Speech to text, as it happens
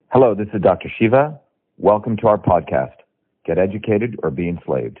Hello, this is Dr. Shiva. Welcome to our podcast, Get Educated or Be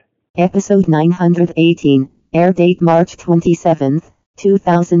Enslaved. Episode 918, air date March 27th,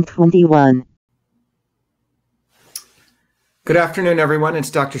 2021. Good afternoon, everyone. It's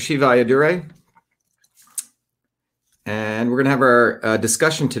Dr. Shiva Ayyadurai. And we're going to have our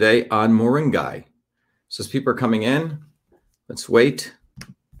discussion today on Mu-ring-gai. So as people are coming in, let's wait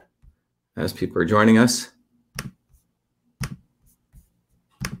as people are joining us.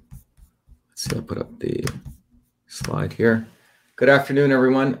 Let's see, I'll put up the slide here. Good afternoon,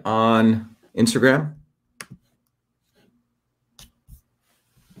 everyone on Instagram.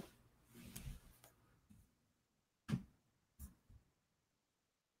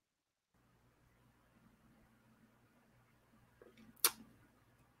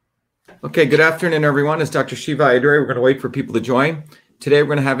 Okay, good afternoon, everyone. It's Dr. Shiva Ayyadurai. We're going to wait for people to join. Today, we're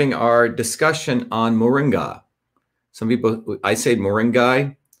going to having our discussion on Mu-ring-gai. Some people, I say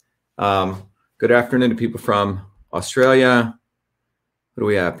Mu-ring-gai. Good afternoon to people from Australia. What do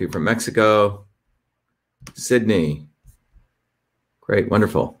we have? People from Mexico, Sydney. Great,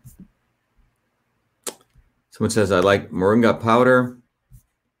 wonderful. Someone says, I like moringa powder.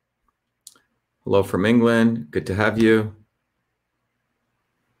 Hello from England. Good to have you.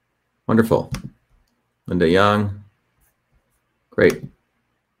 Wonderful. Linda Young. Great.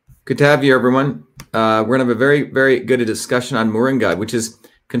 Good to have you, everyone. We're going to have a very, very good discussion on Mu-ring-gai, which is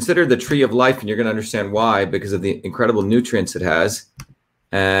considered the tree of life, and you're going to understand why because of the incredible nutrients it has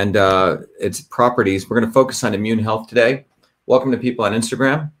and its properties. We're going to focus on immune health today. Welcome to people on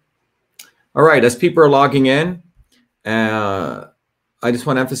Instagram. All right, as people are logging in, I just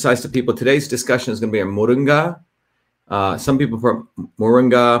want to emphasize to people today's discussion is going to be on Mu-ring-gai. Some people from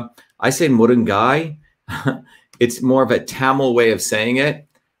Mu-ring-gai. I say Mu-ring-gai. It's more of a Tamil way of saying it,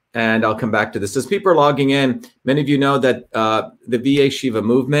 and I'll come back to this. As people are logging in, many of you know that the VA Shiva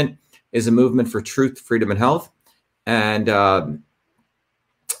movement is a movement for truth, freedom, and health. And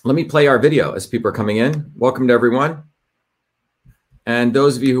let me play our video as people are coming in. Welcome to everyone. And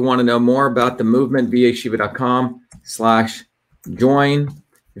those of you who want to know more about the movement, vashiva.com/join.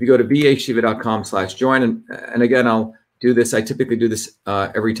 If you go to vashiva.com/join, and again, I'll do this. I typically do this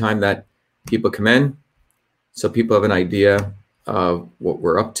every time that people come in, so people have an idea of what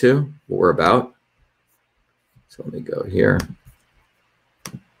we're up to, what we're about. So let me go here.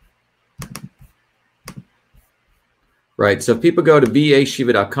 Right, so if people go to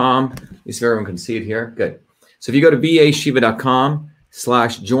vashiva.com, at least if everyone can see it here, good. So if you go to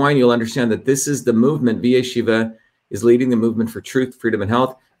vashiva.com/join, you'll understand that this is the movement. VA Shiva is leading the movement for truth, freedom, and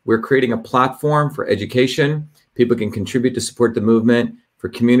health. We're creating a platform for education. People can contribute to support the movement for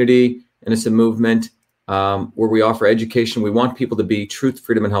community, and it's a movement where we offer education. We want people to be truth,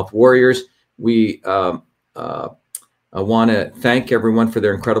 freedom, and health warriors. We want to thank everyone for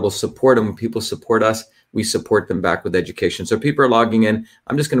their incredible support, and when people support us, we support them back with education. So people are logging in.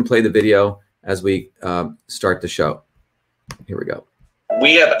 I'm just going to play the video as we start the show. Here we go.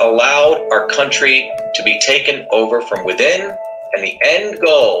 We have allowed our country to be taken over from within, and the end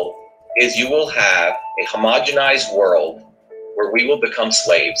goal is you will have a homogenized world where we will become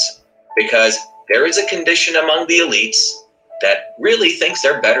slaves, because there is a condition among the elites that really thinks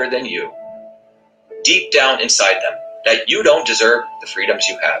they're better than you, deep down inside them, that you don't deserve the freedoms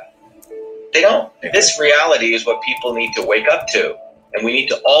you have. They don't. This reality is what people need to wake up to, and we need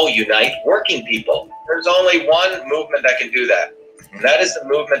to all unite working people. There's only one movement that can do that. And that is the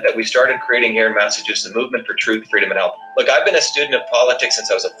movement that we started creating here in Massachusetts, the movement for truth, freedom, and health. Look, I've been a student of politics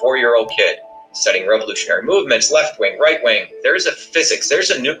since I was a 4-year-old kid, studying revolutionary movements, left wing, right wing. There's a physics, there's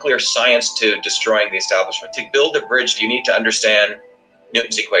a nuclear science to destroying the establishment. To build a bridge, you need to understand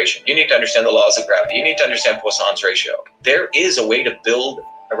Newton's equation. You need to understand the laws of gravity. You need to understand Poisson's ratio. There is a way to build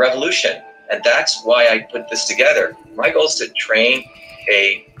a revolution, and that's why I put this together. My goal is to train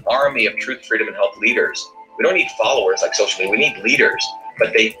an army of truth, freedom, and health leaders. We don't need followers like social media. We need leaders,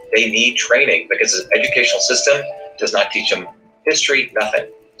 but they need training, because the educational system does not teach them history, nothing.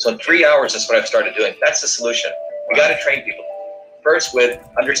 So in 3 hours, that's what I've started doing. That's the solution. We got to train people. First, with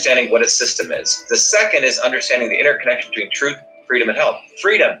understanding what a system is. The second is understanding the interconnection between truth, freedom, and health.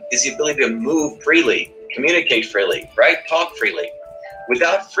 Freedom is the ability to move freely, communicate freely, right? Talk freely.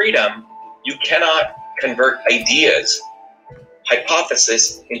 Without freedom, you cannot convert ideas,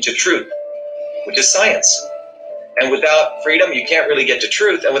 hypothesis into truth, which is science. And without freedom, you can't really get to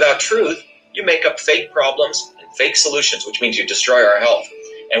truth. And without truth, you make up fake problems and fake solutions, which means you destroy our health.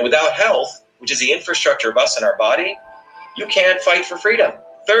 And without health, which is the infrastructure of us and our body, you can't fight for freedom.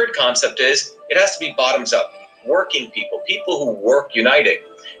 Third concept is it has to be bottoms up, working people, people who work united.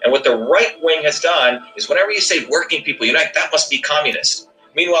 And what the right wing has done is whenever you say working people unite, that must be communist.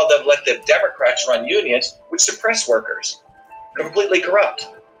 Meanwhile, they've let the Democrats run unions, which suppress workers. Completely corrupt.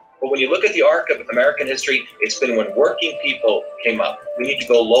 But when you look at the arc of American history, it's been when working people came up. We need to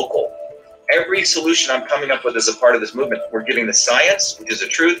go local. Every solution I'm coming up with as a part of this movement, we're giving the science, which is the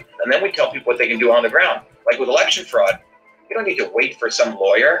truth, and then we tell people what they can do on the ground. Like with election fraud, you don't need to wait for some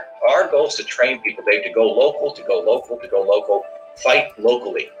lawyer. Our goal is to train people, Dave, to go local, to go local, to go local, fight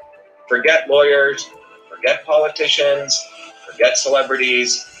locally. Forget lawyers, forget politicians, forget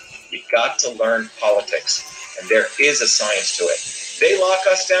celebrities. You've got to learn politics, and there is a science to it. They lock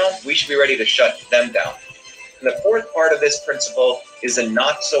us down, we should be ready to shut them down. And the fourth part of this principle is a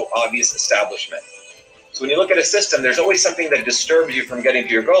not so obvious establishment. So when you look at a system, there's always something that disturbs you from getting to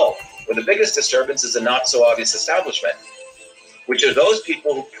your goal. Well, the biggest disturbance is a not so obvious establishment, which are those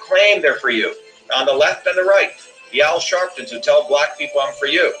people who claim they're for you, on the left and the right. The Al Sharptons who tell black people I'm for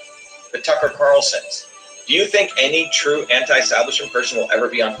you. The Tucker Carlsons. Do you think any true anti-establishment person will ever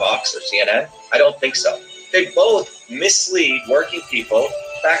be on Fox or CNN? I don't think so. They both mislead working people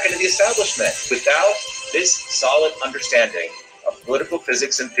back into the establishment. Without this solid understanding of political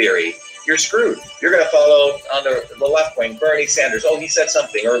physics and theory, you're screwed. You're going to follow on the left wing, Bernie Sanders. Oh, he said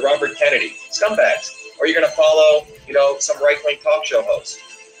something. Or Robert Kennedy. Scumbags. Or you're going to follow, some right-wing talk show host.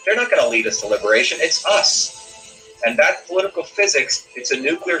 They're not going to lead us to liberation. It's us. And that political physics, it's a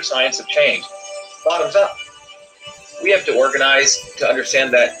nuclear science of change. Bottoms up. We have to organize to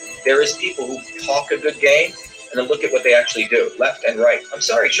understand that there is people who talk a good game and then look at what they actually do, left and right. I'm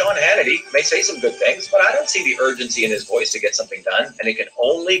sorry, Sean Hannity may say some good things, but I don't see the urgency in his voice to get something done. And it can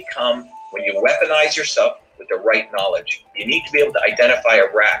only come when you weaponize yourself with the right knowledge. You need to be able to identify a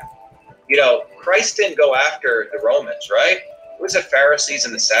rat. Christ didn't go after the Romans, right? It was the Pharisees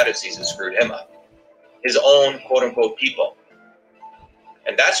and the Sadducees who screwed him up. His own quote unquote people.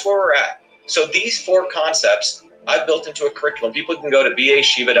 And that's where we're at. So these four concepts I've built into a curriculum. People can go to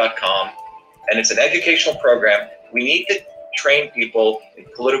vashiva.com, and it's an educational program. We need to train people in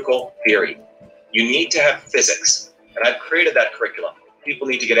political theory. You need to have physics, and I've created that curriculum. People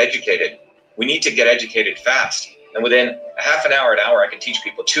need to get educated. We need to get educated fast. And within a half an hour, I can teach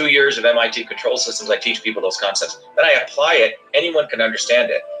people 2 years of MIT control systems. I teach people those concepts. Then I apply it. Anyone can understand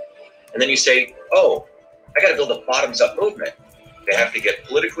it. And then you say, oh, I got to build a bottoms-up movement. They have to get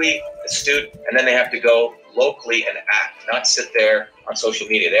politically astute, and then they have to go locally and act, not sit there on social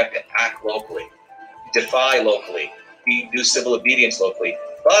media. They have to act locally, defy locally, do civil obedience locally,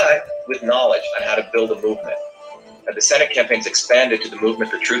 but with knowledge on how to build a movement. And the Senate campaign's expanded to the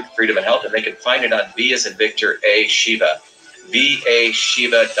Movement for Truth, Freedom, and Health, and they can find it on V as in Victor, A, Shiva,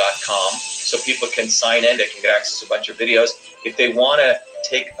 vashiva.com, so people can sign in. They can get access to a bunch of videos. If they want to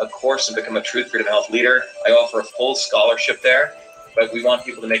take a course and become a Truth, Freedom, and Health leader, I offer a full scholarship there, but we want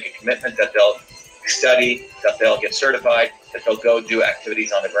people to make a commitment that they'll study, that they'll get certified, that they'll go do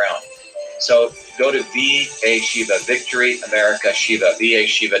activities on the ground. So go to VA Shiva, Victory America Shiva,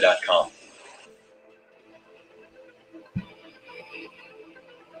 vashiva.com.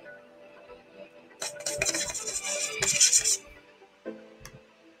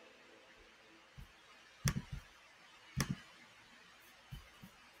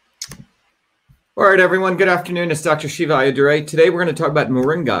 All right, everyone. Good afternoon. It's Dr. Shiva Ayyadurai. Today, we're going to talk about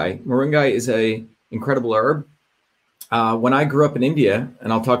moringai. Moringai is an incredible herb. When I grew up in India,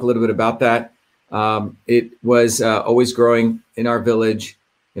 and I'll talk a little bit about that, it was always growing in our village,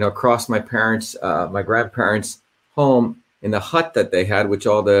 across my my grandparents' home in the hut that they had, which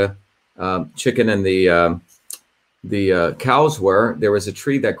all the chicken and the cows were. There was a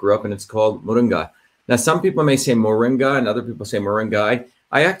tree that grew up, and it's called moringa. Now, some people may say moringa, and other people say moringai.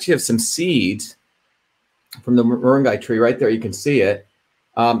 I actually have some seeds from the moringai tree right there. You can see it.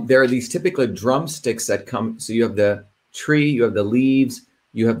 There are these typical drumsticks that come. So you have the tree, you have the leaves,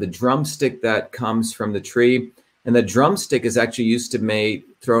 you have the drumstick that comes from the tree. And the drumstick is actually used to be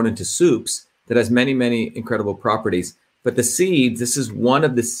thrown into soups that has many, many incredible properties. But the seeds, this is one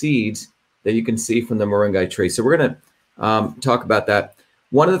of the seeds that you can see from the moringai tree. So we're going to talk about that.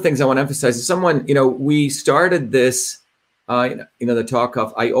 One of the things I want to emphasize is we started this, the talk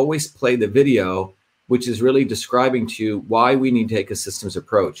of, I always play the video, which is really describing to you why we need to take a systems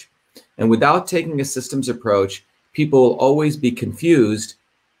approach. And without taking a systems approach, people will always be confused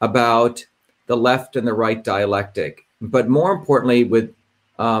about the left and the right dialectic. But more importantly, with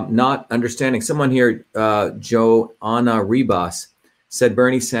not understanding, someone here, Joanna Ribas, said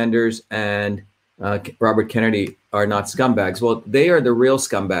Bernie Sanders and Robert Kennedy are not scumbags. Well, they are the real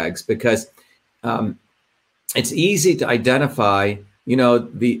scumbags because it's easy to identify,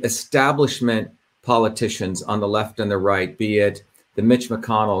 the establishment politicians on the left and the right, be it the Mitch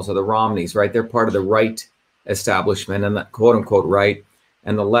McConnells or the Romneys, right? They're part of the right establishment and the quote unquote right.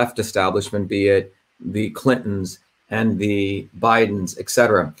 and the left establishment, be it the Clintons and the Bidens,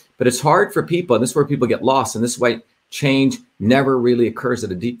 etc. But it's hard for people, and this is where people get lost, and this is why change never really occurs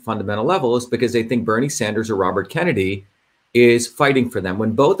at a deep fundamental level, is because they think Bernie Sanders or Robert Kennedy is fighting for them,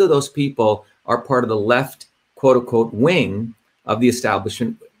 when both of those people are part of the left, quote unquote, wing of the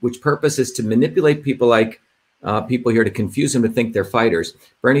establishment, which purpose is to manipulate people like people here to confuse them to think they're fighters.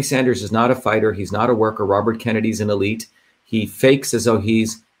 Bernie Sanders is not a fighter. He's not a worker. Robert Kennedy's an elite. He fakes as though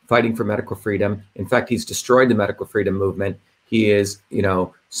he's fighting for medical freedom. In fact, he's destroyed the medical freedom movement. He is, he's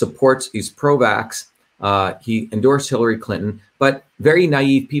pro-vax. He endorsed Hillary Clinton, but very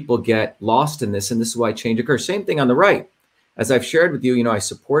naive people get lost in this. And this is why change occurs. Same thing on the right. As I've shared with you, I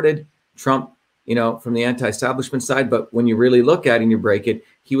supported Trump, from the anti-establishment side, but when you really look at it and you break it,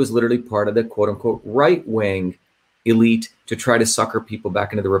 he was literally part of the quote unquote right-wing elite to try to sucker people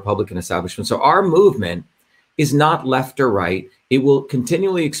back into the Republican establishment. So our movement is not left or right. It will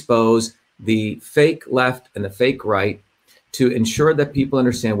continually expose the fake left and the fake right to ensure that people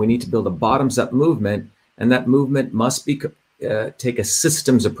understand we need to build a bottoms-up movement, and that movement must be take a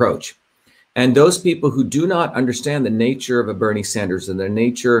systems approach. And those people who do not understand the nature of a Bernie Sanders and the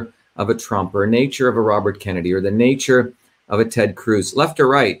nature of a Trump or nature of a Robert Kennedy or the nature of a Ted Cruz, left or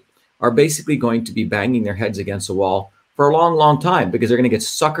right, are basically going to be banging their heads against a wall for a long, long time, because they're going to get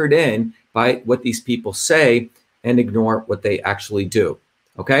suckered in by what these people say and ignore what they actually do.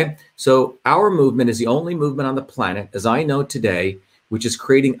 Okay? So our movement is the only movement on the planet, as I know today, which is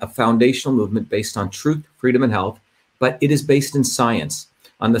creating a foundational movement based on truth, freedom, and health, but it is based in science,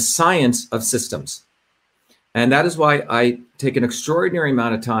 on the science of systems. And that is why I take an extraordinary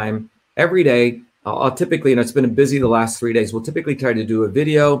amount of time every day. I'll typically, and it's been busy the last 3 days, we'll typically try to do a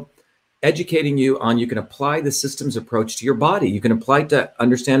video educating you on you can apply the systems approach to your body. You can apply it to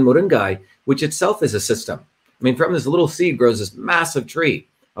understand Muringai, which itself is a system. I mean, from this little seed grows this massive tree,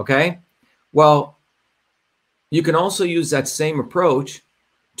 okay? Well, you can also use that same approach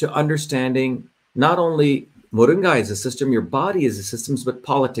to understanding not only Muringai is a system, your body is a system, but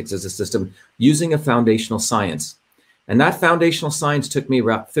politics is a system, using a foundational science. And that foundational science took me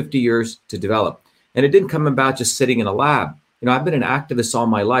about 50 years to develop. And it didn't come about just sitting in a lab. I've been an activist all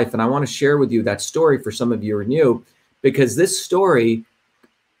my life, and I want to share with you that story for some of you who are new, because this story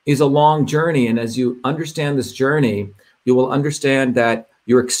is a long journey. And as you understand this journey, you will understand that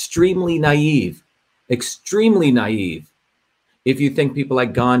you're extremely naive if you think people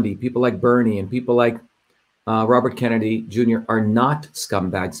like Gandhi, people like Bernie, and people like Robert Kennedy Jr. are not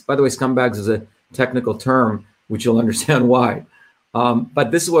scumbags. By the way, scumbags is a technical term, which you'll understand why. But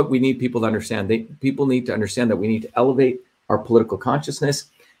this is what we need people to understand. People need to understand that we need to elevate our political consciousness.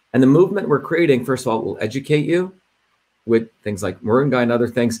 And the movement we're creating, first of all, will educate you with things like Muringai and other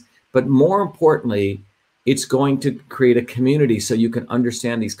things. But more importantly, it's going to create a community so you can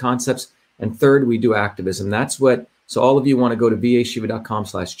understand these concepts. And third, we do activism. So all of you want to go to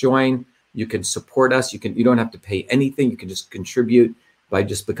vashiva.com/join. You can support us. You don't have to pay anything. You can just contribute by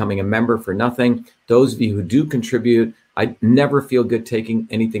just becoming a member for nothing. Those of you who do contribute, I never feel good taking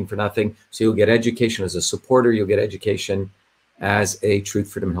anything for nothing. So you'll get education as a supporter. You'll get education as a truth,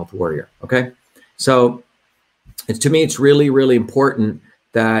 freedom, and health warrior. Okay. So to me, it's really, really important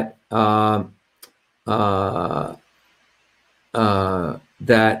that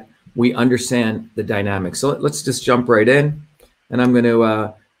that we understand the dynamics. So let's just jump right in, and I'm going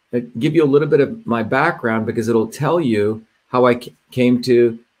to give you a little bit of my background, because it'll tell you how I came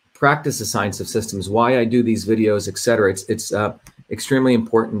to practice the science of systems, why I do these videos, etc. It's extremely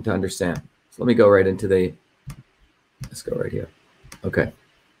important to understand. So let me go right into let's go right here. Okay.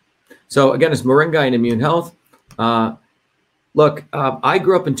 So again, it's Muringai and Immune Health. Look, I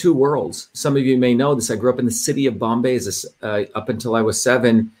grew up in two worlds. Some of you may know this. I grew up in the city of Bombay up until I was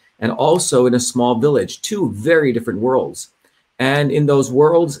 7, and also in a small village, two very different worlds. And in those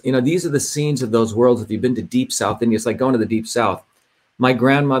worlds, these are the scenes of those worlds. If you've been to deep South India, it's like going to the deep South. My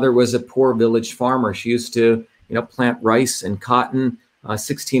grandmother was a poor village farmer. She used to, plant rice and cotton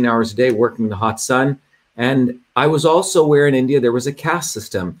 16 hours a day, working in the hot sun. And I was also where in India there was a caste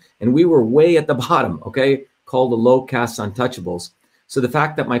system, and we were way at the bottom, okay, called the low caste untouchables. So the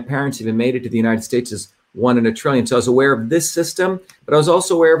fact that my parents even made it to the United States is 1 in a trillion. So I was aware of this system, but I was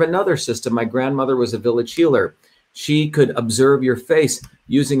also aware of another system. My grandmother was a village healer. She could observe your face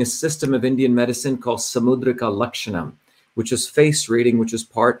using a system of Indian medicine called Samudrika Lakshanam, which is face reading, which is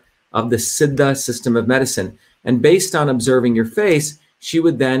part of the Siddha system of medicine. And based on observing your face, she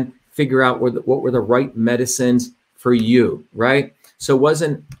would then figure out what were the right medicines for you, right? So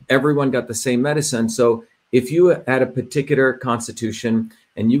wasn't everyone got the same medicine. So if you had a particular constitution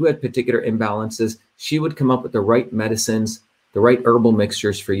and you had particular imbalances, she would come up with the right medicines the right herbal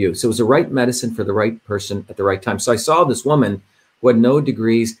mixtures for you. So it was the right medicine for the right person at the right time. So I saw this woman who had no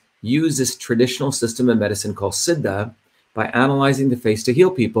degrees use this traditional system of medicine called Siddha by analyzing the face to heal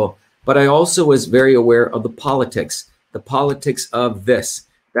people. But I also was very aware of the politics of this,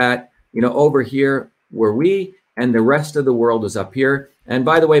 that, over here were we and the rest of the world was up here. And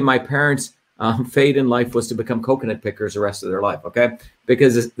by the way, my parents' fate in life was to become coconut pickers the rest of their life, okay?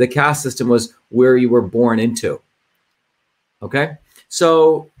 Because the caste system was where you were born into, okay?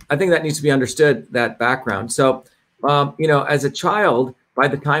 So I think that needs to be understood, that background. So, as a child, by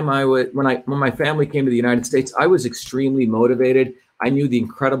the time when my family came to the United States, I was extremely motivated. I knew the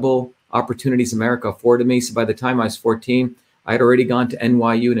incredible opportunities America afforded me. So by the time I was 14, I had already gone to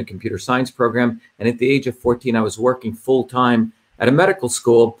NYU in a computer science program. And at the age of 14, I was working full time at a medical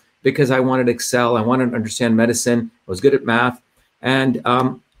school because I wanted to excel. I wanted to understand medicine. I was good at math. And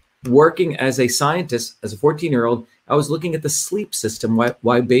working as a scientist, as a 14-year-old, I was looking at the sleep system,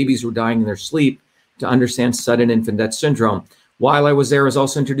 why babies were dying in their sleep, to understand sudden infant death syndrome. While I was there, I was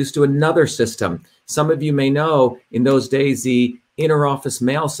also introduced to another system. Some of you may know in those days, the inter-office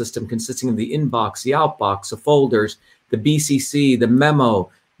mail system consisting of the inbox, the outbox, the folders, the BCC, the memo,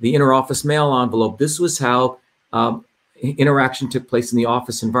 the inter-office mail envelope. This was how interaction took place in the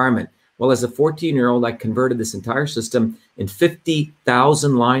office environment. Well, as a 14-year-old, I converted this entire system in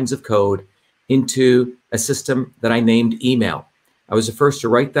 50,000 lines of code into a system that I named email. I was the first to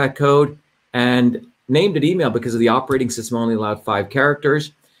write that code and named it email because of the operating system only allowed 5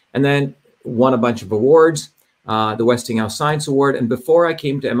 characters, and then won a bunch of awards, the Westinghouse Science Award. And before I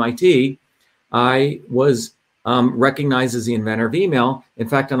came to MIT, I was recognized as the inventor of email. In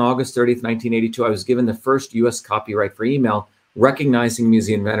fact, on August 30th, 1982, I was given the first US copyright for email, recognizing me as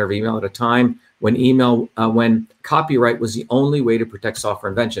the inventor of email at a time when copyright was the only way to protect software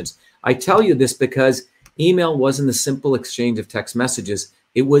inventions. I tell you this because email wasn't the simple exchange of text messages.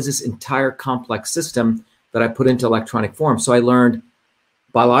 It was this entire complex system that I put into electronic form. So I learned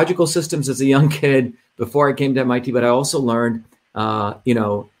biological systems as a young kid before I came to MIT, but I also learned,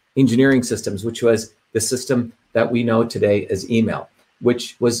 engineering systems, which was the system that we know today as email,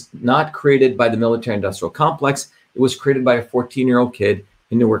 which was not created by the military-industrial complex. It was created by a 14-year-old kid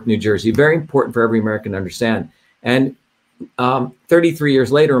in Newark, New Jersey. Very important for every American to understand. And 33 years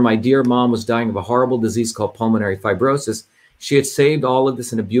later, my dear mom was dying of a horrible disease called pulmonary fibrosis. She had saved all of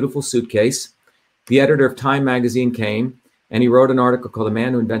this in a beautiful suitcase. The editor of Time magazine came and he wrote an article called The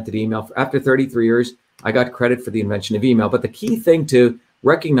Man Who Invented Email. After 33 years, I got credit for the invention of email. But the key thing to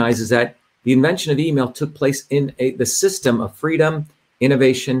recognize is that the invention of email took place in the system of freedom,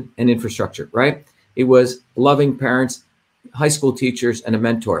 innovation, and infrastructure, right? It was loving parents, high school teachers, and a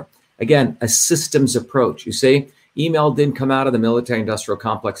mentor. Again, a systems approach. You see, email didn't come out of the military-industrial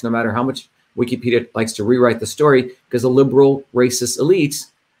complex, no matter how much Wikipedia likes to rewrite the story, because the liberal racist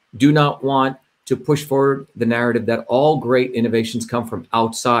elites do not want to push forward the narrative that all great innovations come from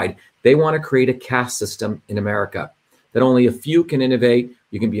outside. They want to create a caste system in America, that only a few can innovate.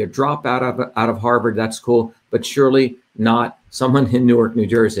 You can be a dropout out of Harvard, that's cool, but surely not someone in Newark, New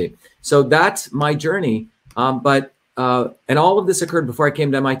Jersey. So that's my journey. And all of this occurred before I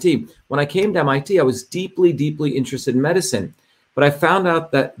came to MIT. When I came to MIT, I was deeply, deeply interested in medicine. But I found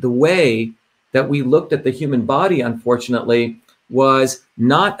out that the way that we looked at the human body, unfortunately, was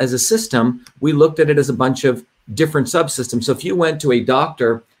not as a system. We looked at it as a bunch of different subsystems. So if you went to a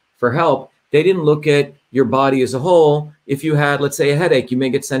doctor for help, they didn't look at your body as a whole. If you had, let's say, a headache, you may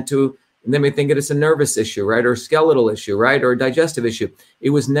get sent to, and they may think it's a nervous issue, right? Or a skeletal issue, right? Or a digestive issue.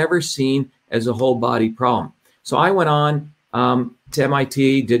 It was never seen as a whole body problem. So I went on to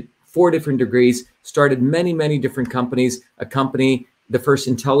MIT, did 4 different degrees, started many, many different companies, a company, the first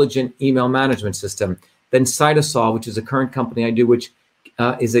intelligent email management system, then Cytosol, which is a current company I do, which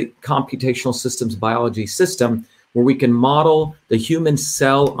is a computational systems biology system where we can model the human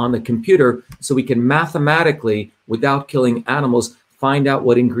cell on the computer so we can mathematically, without killing animals, find out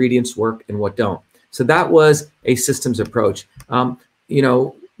what ingredients work and what don't. So that was a systems approach.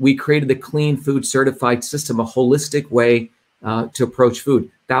 We created the Clean Food Certified system, a holistic way to approach food.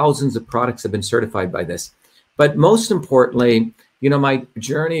 Thousands of products have been certified by this. But most importantly, my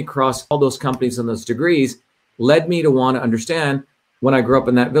journey across all those companies and those degrees led me to want to understand, when I grew up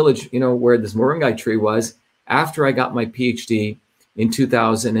in that village, where this moringa tree was, after I got my PhD in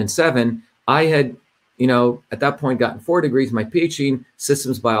 2007, I had, at that point gotten 4 degrees, my PhD in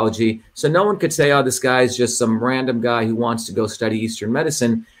systems biology. So no one could say, oh, this guy is just some random guy who wants to go study Eastern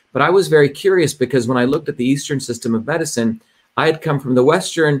medicine. But I was very curious because when I looked at the Eastern system of medicine, I had come from the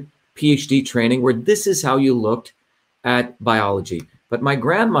Western PhD training where this is how you looked at biology. But my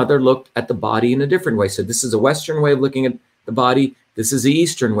grandmother looked at the body in a different way. So this is a Western way of looking at the body. This is the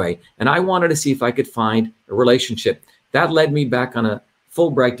Eastern way. And I wanted to see if I could find a relationship. That led me back on a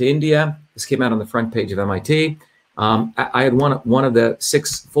Fulbright to India. This came out on the front page of MIT. I had won one of the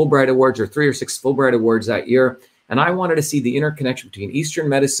 6 Fulbright Awards, or 3 or 6 Fulbright Awards that year. And I wanted to see the interconnection between Eastern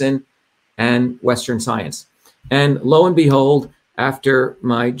medicine and Western science. And lo and behold, after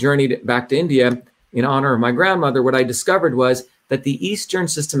my journey back to India, in honor of my grandmother, what I discovered was that the Eastern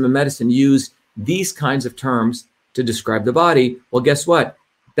system of medicine used these kinds of terms to describe the body. Well, guess what?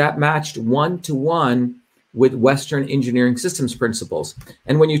 That matched 1-to-1 with Western engineering systems principles.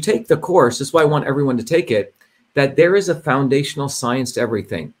 And when you take the course, this is why I want everyone to take it, that there is a foundational science to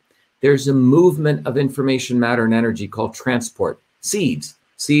everything. There's a movement of information, matter, and energy called transport. Seeds.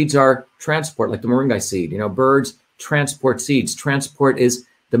 Seeds are transport, like the moringa seed. Birds transport seeds. Transport is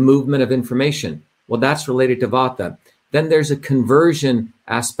the movement of information. Well, that's related to vata. Then there's a conversion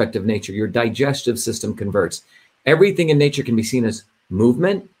aspect of nature. Your digestive system converts. Everything in nature can be seen as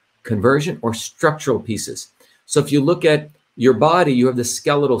movement, conversion, or structural pieces. So if you look at your body, you have the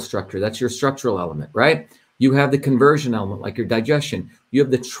skeletal structure. That's your structural element, right? You have the conversion element, like your digestion. You have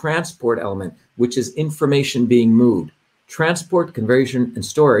the transport element, which is information being moved. Transport, conversion, and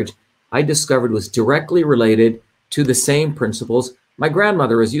storage, I discovered was directly related to the same principles my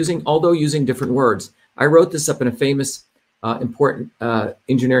grandmother was using, although using different words. I wrote this up in a famous, important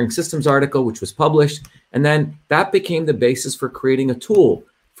engineering systems article, which was published. And then that became the basis for creating a tool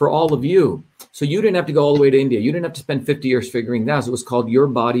for all of you. So you didn't have to go all the way to India. You didn't have to spend 50 years figuring that out. It was called Your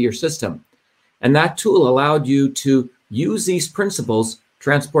Body, Your System. And that tool allowed you to use these principles,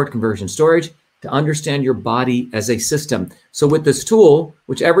 transport, conversion, storage, to understand your body as a system. So with this tool,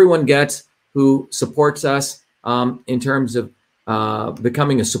 which everyone gets who supports us in terms of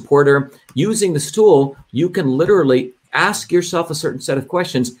becoming a supporter, using this tool, you can literally ask yourself a certain set of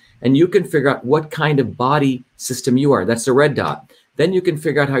questions and you can figure out what kind of body system you are. That's the red dot. Then you can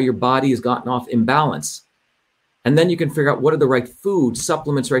figure out how your body has gotten off imbalance. And then you can figure out what are the right foods,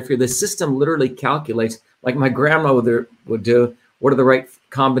 supplements right for you. The system literally calculates, like my grandma would do, what are the right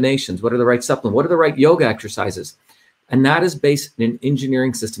combinations? What are the right supplements? What are the right yoga exercises? And that is based in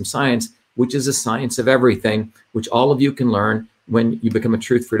engineering system science, which is a science of everything, which all of you can learn when you become a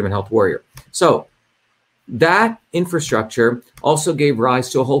Truth, Freedom, and Health warrior. So that infrastructure also gave rise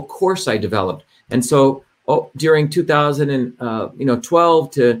to a whole course I developed. And so during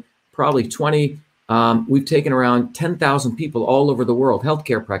 2012 to probably 20, we've taken around 10,000 people all over the world,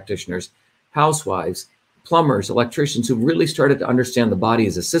 healthcare practitioners, housewives, plumbers, electricians, who really started to understand the body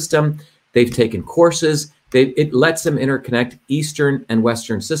as a system. They've taken courses. It lets them interconnect Eastern and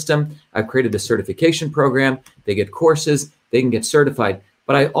Western system. I've created a certification program. They get courses. They can get certified.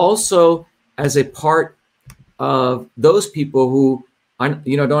 But I also, as a part of those people who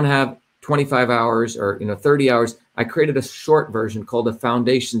don't have 25 hours or 30 hours, I created a short version called the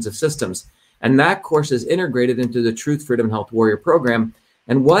Foundations of Systems. And that course is integrated into the Truth, Freedom, and Health Warrior program.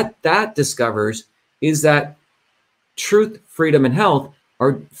 And what that discovers is that truth, freedom, and health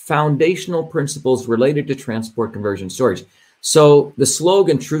are foundational principles related to transport, conversion, storage. So the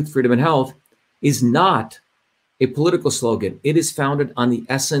slogan, Truth, Freedom, and Health, is not a political slogan. It is founded on the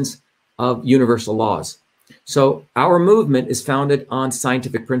essence of universal laws. So our movement is founded on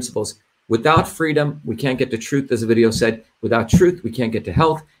scientific principles. Without freedom, we can't get to truth, as the video said. Without truth, we can't get to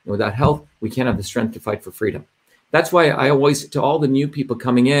health. And without health, we can't have the strength to fight for freedom. That's why I always, to all the new people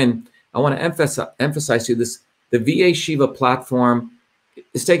coming in, I want to emphasize to you this. The VA Shiva platform,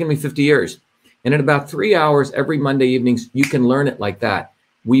 it's taken me 50 years. And in about 3 hours every Monday evenings, you can learn it like that.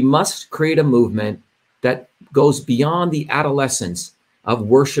 We must create a movement that goes beyond the adolescence of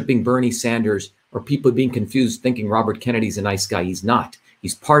worshiping Bernie Sanders or people being confused, thinking Robert Kennedy's a nice guy. He's not.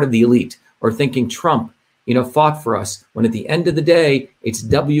 He's part of the elite. Or thinking Trump, fought for us, when at the end of the day, it's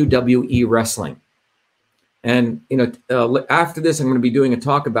WWE wrestling. And, after this, I'm going to be doing a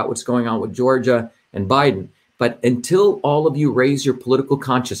talk about what's going on with Georgia and Biden. But until all of you raise your political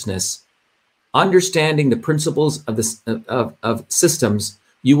consciousness, understanding the principles of of systems,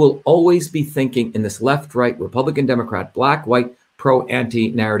 you will always be thinking in this left, right, Republican, Democrat, black, white, pro,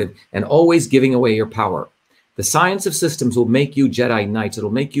 anti narrative, and always giving away your power. The science of systems will make you Jedi Knights. It'll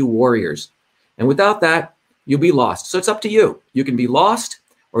make you warriors. And without that, you'll be lost. So it's up to you. You can be lost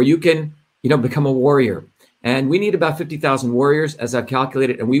or you can, become a warrior. And we need about 50,000 warriors, as I've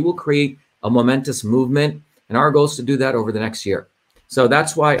calculated, and we will create a momentous movement. And our goal is to do that over the next year. So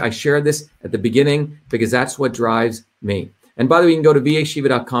that's why I share this at the beginning, because that's what drives me. And by the way, you can go to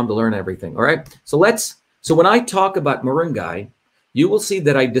vashiva.com to learn everything. All right. So when I talk about moringa, you will see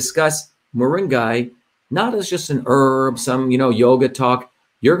that I discuss moringa not as just an herb, some, yoga talk.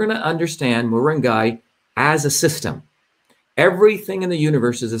 You're going to understand moringa as a system. Everything in the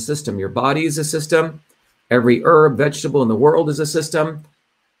universe is a system. Your body is a system. Every herb, vegetable in the world is a system.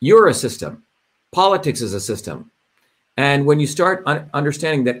 You're a system. Politics is a system. And when you start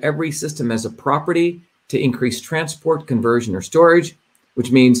understanding that every system has a property to increase transport, conversion, or storage,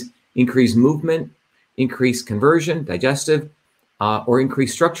 which means increase movement, increase conversion, digestive, or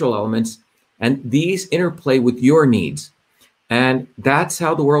increase structural elements, and these interplay with your needs. And that's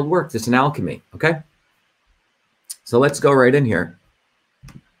how the world works. It's an alchemy, okay? So let's go right in here.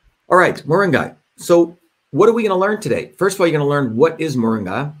 All right, Moringa. So what are we going to learn today? First of all, you're going to learn what is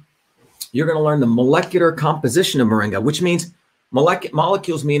Moringa. You're going to learn the molecular composition of Moringa, which means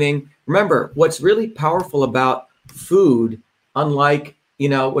molecules, meaning, remember, what's really powerful about food, unlike,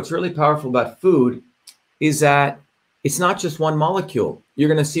 what's really powerful about food is that it's not just one molecule. You're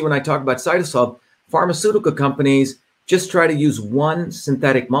going to see when I talk about cytosol, pharmaceutical companies just try to use one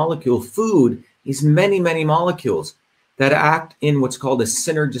synthetic molecule. Food is many, many molecules that act in what's called a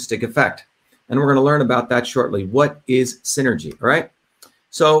synergistic effect. And we're going to learn about that shortly. What is synergy, all right?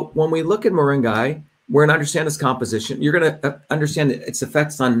 So when we look at Moringa, we're going to understand its composition. You're going to understand its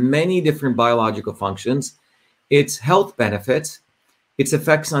effects on many different biological functions, its health benefits, its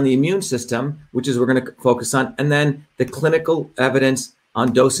effects on the immune system, which is we're going to focus on, and then the clinical evidence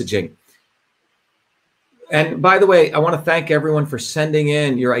on dosaging. And by the way, I want to thank everyone for sending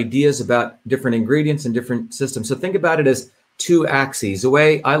in your ideas about different ingredients and different systems. So think about it as two axes. The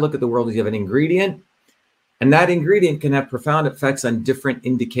way I look at the world is you have an ingredient, and that ingredient can have profound effects on different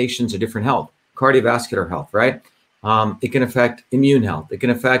indications of different health, cardiovascular health, right? It can affect immune health. It can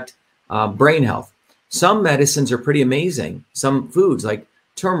affect brain health. Some medicines are pretty amazing. Some foods like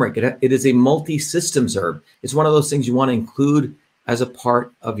turmeric, it is a multi-systems herb. It's one of those things you want to include as a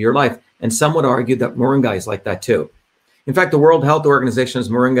part of your life. And some would argue that Moringa is like that too. In fact, the World Health Organization's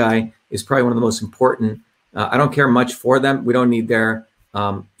Moringa is probably one of the most important. I don't care much for them. We don't need their,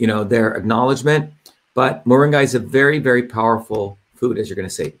 their acknowledgement. But Moringa is a very, very powerful food, as you're going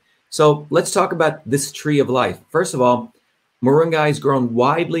to see. So let's talk about this tree of life. First of all, Moringa is grown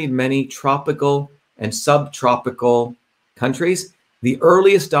widely in many tropical and subtropical countries. The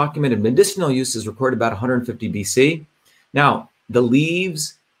earliest documented medicinal use is recorded about 150 BC. Now, the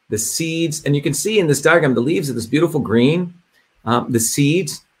leaves, the seeds, and you can see in this diagram, the leaves are this beautiful green. The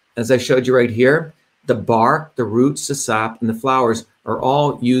seeds, as I showed you right here, the bark, the roots, the sap, and the flowers are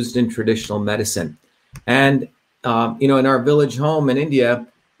all used in traditional medicine. And, in our village home in India,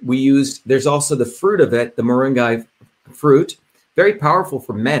 there's also the fruit of it, the Moringa fruit, very powerful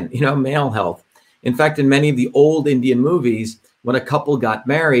for men, male health. In fact, in many of the old Indian movies, when a couple got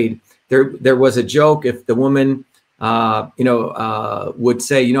married, there was a joke if the woman, would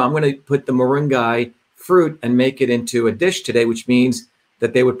say, I'm going to put the Moringa fruit and make it into a dish today, which means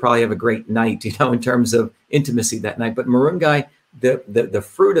that they would probably have a great night, in terms of intimacy that night. But Moringa, the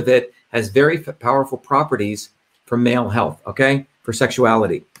fruit of it has very powerful properties for male health, okay, for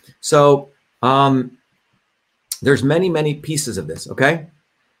sexuality. So there's many, many pieces of this, okay?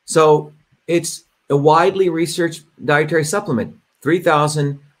 So it's a widely researched dietary supplement,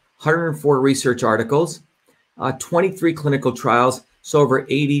 3,104 research articles, 23 clinical trials, so over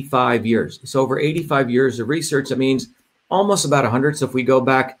 85 years. So over 85 years of research, that means almost about 100. So if we go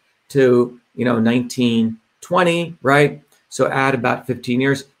back to, 1920, right? So add about 15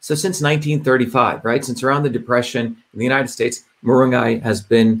 years. So since 1935, right? Since around the Depression in the United States, Moringa has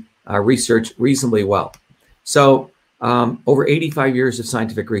been researched reasonably well. So over 85 years of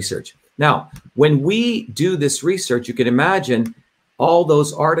scientific research. Now, when we do this research, you can imagine all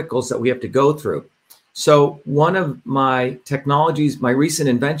those articles that we have to go through. So one of my technologies, my recent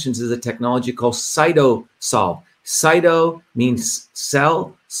inventions, is a technology called CytoSolve. Cyto means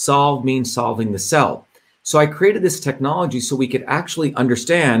cell, solve means solving the cell. So I created this technology so we could actually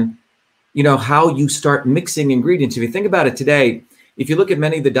understand, how you start mixing ingredients. If you think about it today, if you look at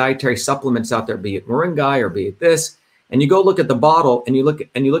many of the dietary supplements out there, be it Moringa or be it this, and you go look at the bottle and you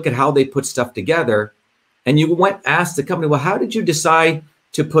look at how they put stuff together, and you ask the company, well, how did you decide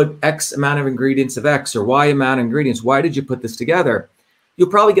to put X amount of ingredients of X or Y amount of ingredients? Why did you put this together? You'll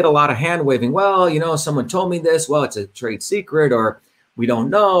probably get a lot of hand waving. Well, someone told me this. Well, it's a trade secret, or we don't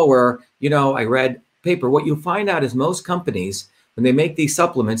know, or, I read paper. What you'll find out is most companies, when they make these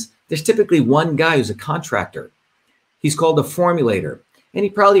supplements, there's typically one guy who's a contractor. He's called a formulator, and he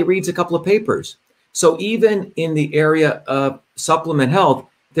probably reads a couple of papers. So even in the area of supplement health,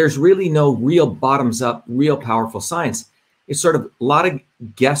 there's really no real bottoms up, real powerful science. It's sort of a lot of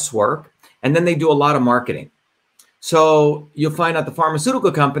guesswork, and then they do a lot of marketing. So you'll find out the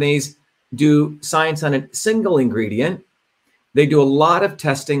pharmaceutical companies do science on a single ingredient. They do a lot of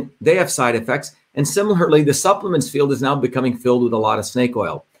testing. They have side effects. And similarly, the supplements field is now becoming filled with a lot of snake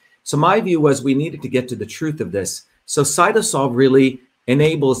oil. So my view was we needed to get to the truth of this. So Cytosolve really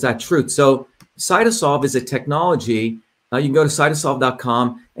enables that truth. So Cytosolve is a technology. You can go to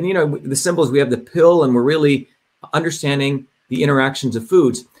cytosolve.com, and the symbol is we have the pill, and we're really understanding the interactions of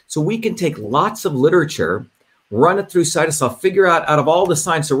foods. So we can take lots of literature, run it through Cytosolve, figure out of all the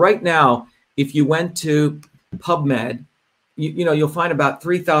science. So right now, if you went to PubMed, you'll find about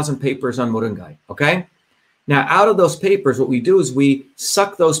 3,000 papers on Muringai. Okay. Now, out of those papers, what we do is we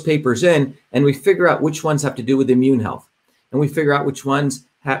suck those papers in, and we figure out which ones have to do with immune health, and we figure out which ones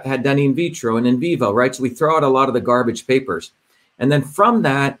had done in vitro and in vivo, right? So we throw out a lot of the garbage papers. And then from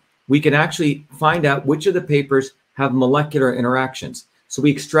that, we can actually find out which of the papers have molecular interactions. So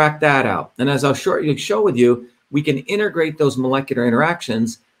we extract that out. And as I'll show with you, we can integrate those molecular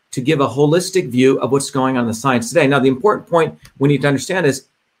interactions to give a holistic view of what's going on in the science today. Now, the important point we need to understand is,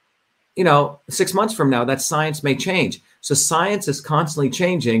 6 months from now, that science may change. So science is constantly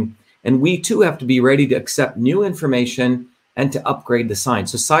changing, and we too have to be ready to accept new information and to upgrade the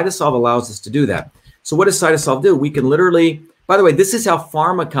science. So Cytosolve allows us to do that. So what does Cytosolve do? We can literally, by the way, this is how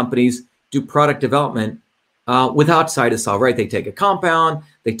pharma companies do product development without Cytosolve, right? They take a compound,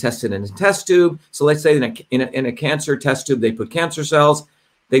 they test it in a test tube. So let's say in a cancer test tube, they put cancer cells,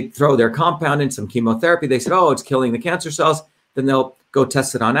 they throw their compound in some chemotherapy. They said, oh, it's killing the cancer cells. Then they'll go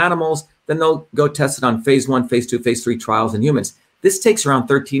test it on animals. Then they'll go test it on phase 1, phase 2, phase 3 trials in humans. This takes around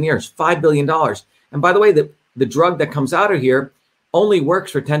 13 years, $5 billion. And by the way, the drug that comes out of here only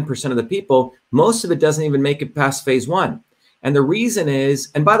works for 10% of the people. Most of it doesn't even make it past phase 1. And the reason is,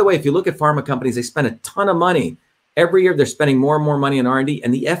 and by the way, if you look at pharma companies, they spend a ton of money. Every year, they're spending more and more money on R&D.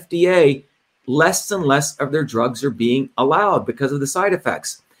 And the FDA, less and less of their drugs are being allowed because of the side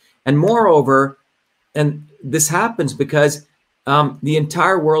effects. And moreover, and this happens because the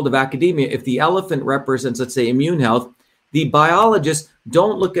entire world of academia, if the elephant represents, let's say, immune health, the biologists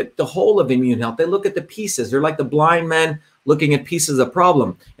don't look at the whole of immune health. They look at the pieces. They're like the blind men looking at pieces of the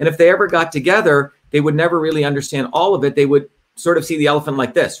problem. And if they ever got together, they would never really understand all of it. They would sort of see the elephant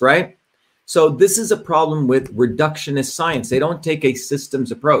like this, right? So this is a problem with reductionist science. They don't take a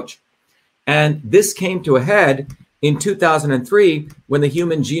systems approach. And this came to a head in 2003 when the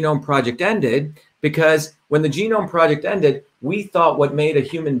Human Genome Project ended, because when the Genome Project ended, we thought what made a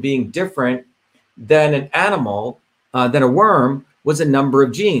human being different than an animal, than a worm, was a number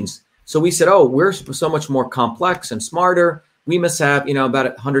of genes. So we said, oh, we're so much more complex and smarter. We must have, about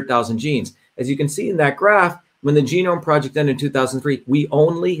 100,000 genes. As you can see in that graph, when the Genome Project ended in 2003, we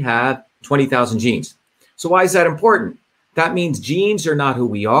only have 20,000 genes. So why is that important? That means genes are not who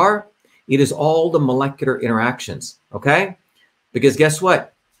we are. It is all the molecular interactions, okay? Because guess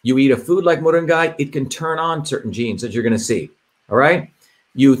what? You eat a food like Muringai, it can turn on certain genes, as you're going to see, all right?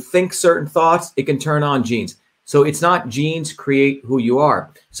 You think certain thoughts, it can turn on genes. So it's not genes create who you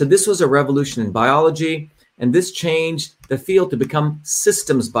are. So this was a revolution in biology, and this changed the field to become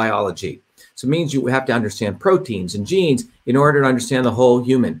systems biology. So it means you have to understand proteins and genes in order to understand the whole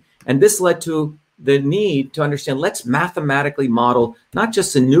human. And this led to the need to understand, let's mathematically model not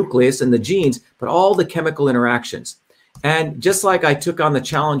just the nucleus and the genes, but all the chemical interactions. And just like I took on the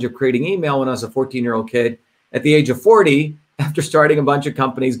challenge of creating email when I was a 14-year-old kid, at the age of 40, after starting a bunch of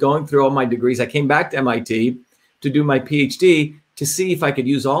companies, going through all my degrees, I came back to MIT to do my PhD to see if I could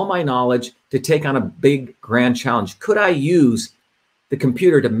use all my knowledge to take on a big, grand challenge. Could I use the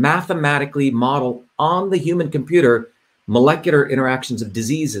computer to mathematically model on the human computer molecular interactions of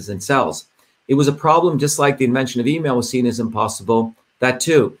diseases and cells? It was a problem just like the invention of email was seen as impossible, that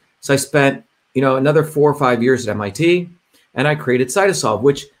too. So I spent, another 4 or 5 years at MIT, and I created Cytosolve,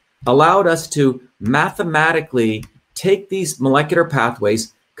 which allowed us to mathematically take these molecular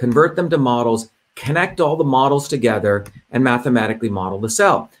pathways, convert them to models, connect all the models together, and mathematically model the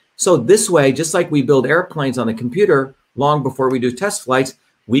cell. So this way, just like we build airplanes on the computer long before we do test flights,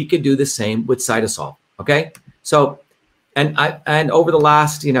 we could do the same with Cytosolve, okay? So, and over the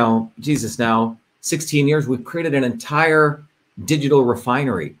last, now 16 years, we've created an entire digital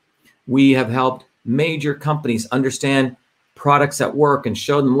refinery. We have helped major companies understand products that work and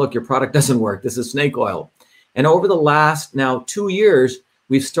show them, look, your product doesn't work. This is snake oil. And over the last now 2 years,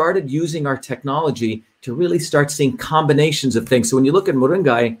 we've started using our technology to really start seeing combinations of things. So when you look at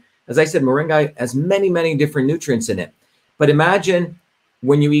Muringai, as I said, Muringai has many, many different nutrients in it. But imagine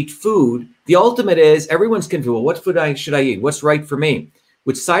when you eat food, the ultimate is everyone's confused. Well, what food should I eat? What's right for me?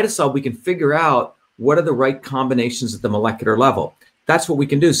 With Cytosolve, we can figure out what are the right combinations at the molecular level. That's what we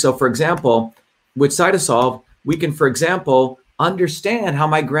can do. So for example, with Cytosolve, we can, for example, understand how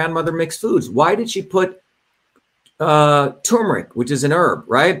my grandmother mixed foods. Why did she put turmeric, which is an herb,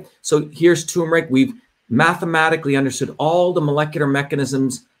 right? So here's turmeric. We've mathematically understood all the molecular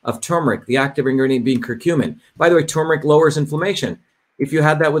mechanisms of turmeric, the active ingredient being curcumin. By the way, turmeric lowers inflammation. If you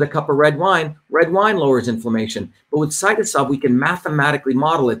had that with a cup of red wine lowers inflammation. But with CytoSolve, we can mathematically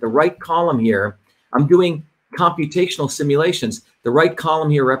model it. The right column here, I'm doing computational simulations. The right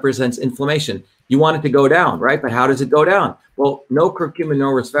column here represents inflammation. You want it to go down, right? But how does it go down? Well, no curcumin, no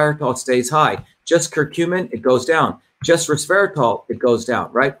resveratrol stays high. Just curcumin, it goes down. Just resveratrol, it goes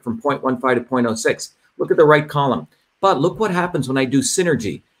down, right? From 0.15 to 0.06. Look at the right column. But look what happens when I do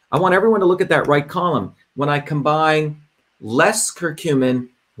synergy. I want everyone to look at that right column. When I combine less curcumin,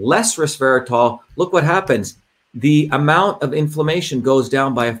 less resveratrol, look what happens. The amount of inflammation goes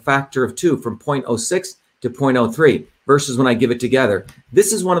down by a factor of 2 from 0.06 to 0.03 versus when I give it together.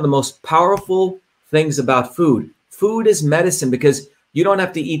 This is one of the most powerful things about food. Food is medicine because you don't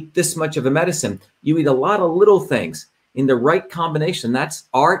have to eat this much of a medicine. You eat a lot of little things in the right combination. That's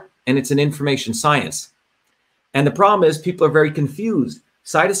art, and it's an information science. And the problem is people are very confused.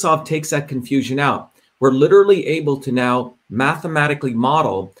 CytoSolve takes that confusion out. We're literally able to now mathematically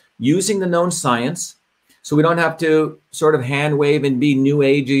model using the known science. So we don't have to sort of hand wave and be new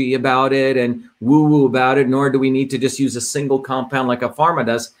agey about it and woo-woo about it, nor do we need to just use a single compound like a pharma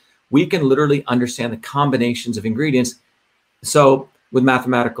does. We can literally understand the combinations of ingredients. So with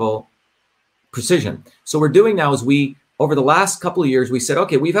mathematical precision. So what we're doing now is over the last couple of years, we said,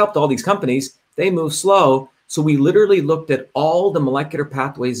 okay, we've helped all these companies. They move slow. So we literally looked at all the molecular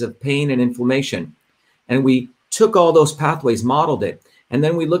pathways of pain and inflammation. And we took all those pathways, modeled it. And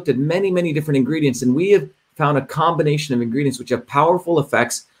then we looked at many, many different ingredients. And we have found a combination of ingredients which have powerful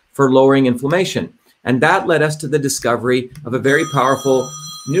effects for lowering inflammation. And that led us to the discovery of a very powerful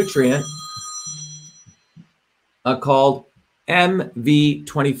nutrient called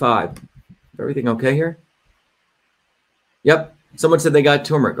MV25. Everything okay here? Yep. Someone said they got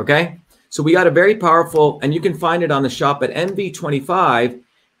turmeric, okay? So we got a very powerful, and you can find it on the shop, but MV25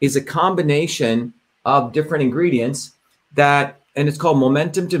 is a combination of different ingredients and it's called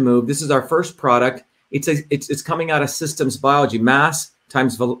Momentum to Move. This is our first product. It's coming out of systems biology, mass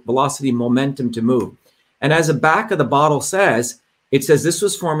times velocity, momentum to move. And as the back of the bottle says, it says this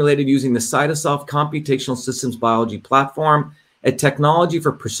was formulated using the CytoSolve computational systems biology platform, a technology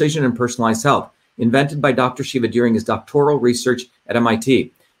for precision and personalized health, invented by Dr. Shiva during his doctoral research at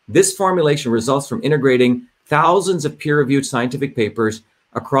MIT. This formulation results from integrating thousands of peer-reviewed scientific papers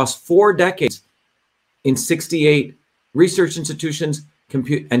across 4 decades in 68 research institutions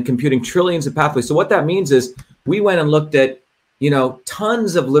computing trillions of pathways. So what that means is we went and looked at,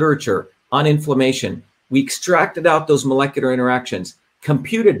 tons of literature on inflammation. We extracted out those molecular interactions,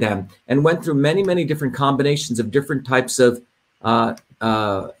 computed them, and went through many, many different combinations of different types of,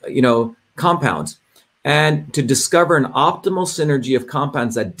 compounds, and to discover an optimal synergy of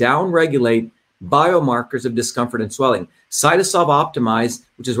compounds that downregulate biomarkers of discomfort and swelling. CytoSolve Optimized,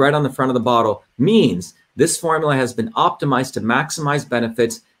 which is right on the front of the bottle, means this formula has been optimized to maximize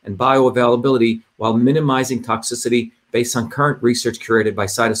benefits and bioavailability while minimizing toxicity based on current research curated by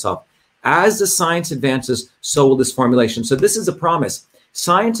CytoSolve. As the science advances, so will this formulation. So this is a promise.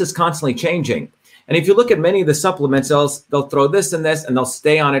 Science is constantly changing. And if you look at many of the supplements, they'll throw this and this, and they'll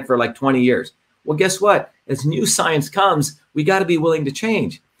stay on it for like 20 years. Well, guess what? As new science comes, we got to be willing to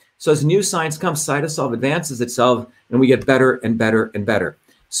change. So as new science comes, CytoSolve advances itself, and we get better and better and better.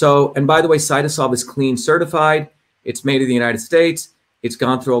 So, and by the way, CytoSolve is clean certified. It's made in the United States. It's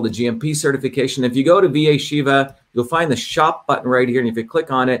gone through all the GMP certification. If you go to VA Shiva, you'll find the shop button right here. And if you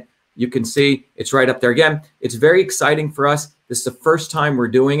click on it, you can see it's right up there. Again, it's very exciting for us. This is the first time we're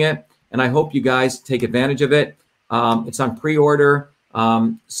doing it, and I hope you guys take advantage of it. It's on pre-order,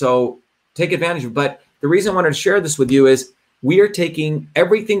 so take advantage of it. But the reason I wanted to share this with you is we are taking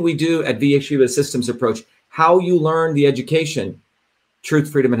everything we do at VA Shiva Systems Approach, how you learn the education,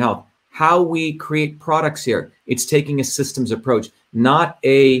 Truth, Freedom, and Health, how we create products here. It's taking a systems approach, not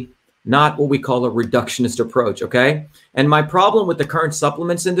what we call a reductionist approach, okay? And my problem with the current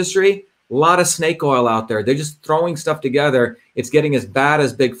supplements industry, a lot of snake oil out there. They're just throwing stuff together. It's getting as bad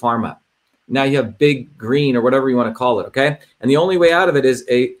as Big Pharma. Now you have Big Green or whatever you want to call it, okay? And the only way out of it is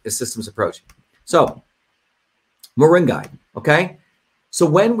a systems approach. So, Moringai, okay? So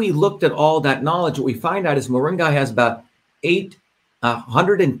when we looked at all that knowledge, what we find out is Moringai has about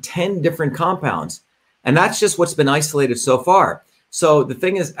 110 different compounds. And that's just what's been isolated so far. So the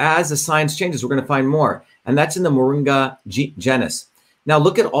thing is, as the science changes, we're going to find more. And that's in the Moringa genus. Now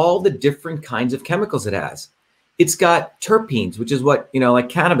look at all the different kinds of chemicals it has. It's got terpenes, which is what, like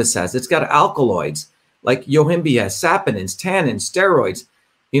cannabis has. It's got alkaloids, like yohimbia has, saponins, tannins, steroids,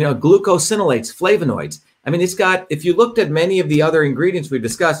 glucosinolates, flavonoids. I mean, it's got, if you looked at many of the other ingredients we've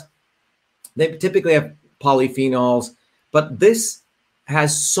discussed, they typically have polyphenols, but this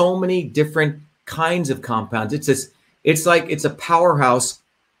has so many different kinds of compounds. It's like it's a powerhouse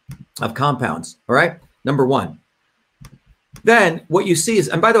of compounds. All right. Number one. Then what you see is,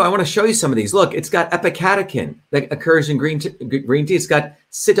 and by the way, I want to show you some of these. Look, it's got epicatechin that occurs in green tea. It's got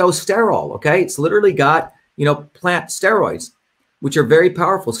sitosterol. Okay. It's literally got, plant steroids, which are very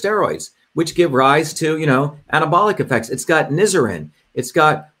powerful steroids, which give rise to, anabolic effects. It's got nizorin. It's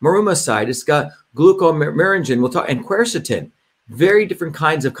got marumoside. It's got glucomeringin. And quercetin. Very different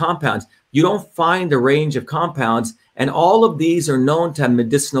kinds of compounds. You don't find a range of compounds, and all of these are known to have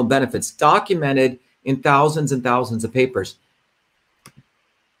medicinal benefits, documented in thousands and thousands of papers.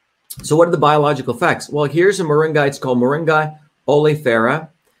 So what are the biological effects? Well, here's a moringa. It's called Moringa oleifera.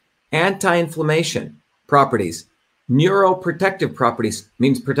 Anti-inflammation properties, neuroprotective properties,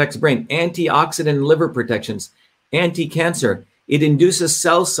 means protects the brain, antioxidant and liver protections, anti-cancer. It induces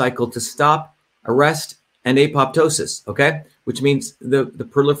cell cycle to stop, arrest, and apoptosis, okay? Which means the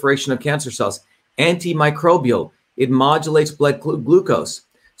proliferation of cancer cells. Antimicrobial. It modulates blood glucose.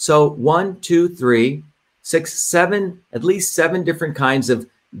 So 1, 2, 3, 6, 7, at least 7 different kinds of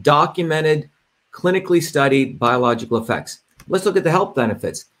documented, clinically studied biological effects. Let's look at the health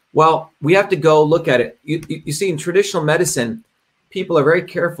benefits. Well, we have to go look at it. You see, in traditional medicine, people are very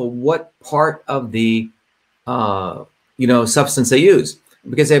careful what part of the substance they use,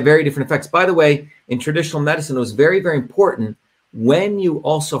 because they have very different effects. By the way, in traditional medicine, it was very, very important when you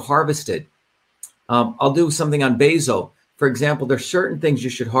also harvested. I'll do something on basil. For example, there's certain things you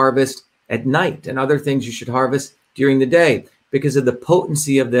should harvest at night and other things you should harvest during the day because of the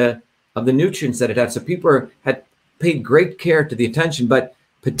potency of the nutrients that it had. So people had paid great care to the attention, but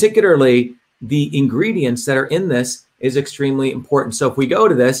particularly the ingredients that are in this is extremely important. So if we go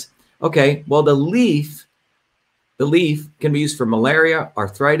to this, okay, well, the leaf can be used for malaria,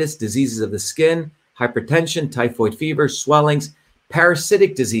 arthritis, diseases of the skin, hypertension, typhoid fever, swellings,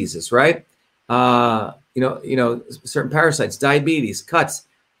 parasitic diseases, right? Certain parasites, diabetes, cuts,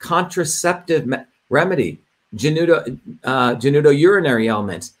 contraceptive remedy, genitourinary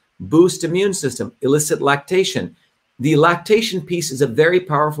elements, boost immune system, illicit lactation. The lactation piece is a very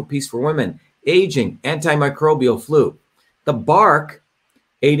powerful piece for women. Aging, antimicrobial flu. The bark,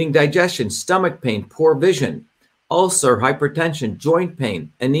 aiding digestion, stomach pain, poor vision, ulcer, hypertension, joint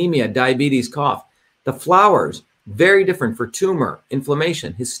pain, anemia, diabetes, cough. The flowers, very different for tumor,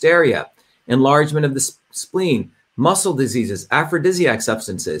 inflammation, hysteria, enlargement of the spleen, muscle diseases, aphrodisiac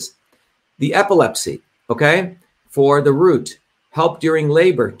substances. The epilepsy, okay, for the root, help during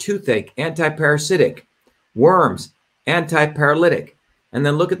labor, toothache, antiparasitic, worms, antiparalytic. And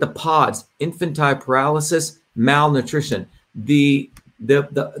then look at the pods, infantile paralysis, malnutrition. The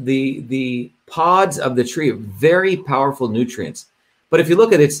pods of the tree are very powerful nutrients. But if you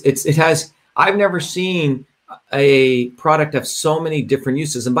look at it, it has, I've never seen a product have so many different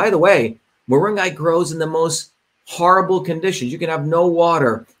uses. And by the way, moringa grows in the most horrible conditions. You can have no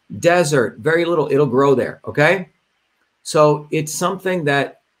water, desert, very little, it'll grow there, okay? So it's something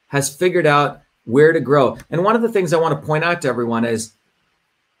that has figured out where to grow. And one of the things I want to point out to everyone is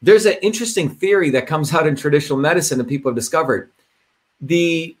there's an interesting theory that comes out in traditional medicine that people have discovered.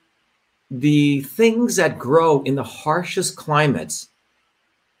 The things that grow in the harshest climates,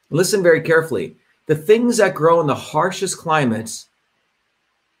 listen very carefully, the things that grow in the harshest climates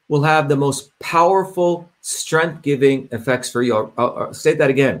will have the most powerful strength-giving effects for you. I'll state that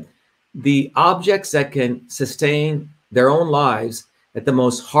again. The objects that can sustain their own lives at the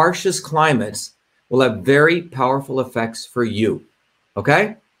most harshest climates will have very powerful effects for you,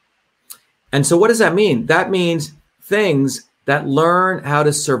 okay? And so what does that mean? That means things that learn how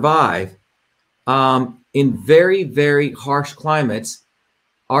to survive in very, very harsh climates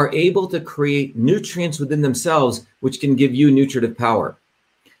are able to create nutrients within themselves, which can give you nutritive power.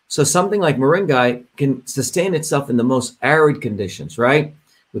 So something like moringa can sustain itself in the most arid conditions, right?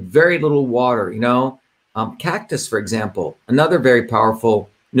 With very little water, cactus, for example, another very powerful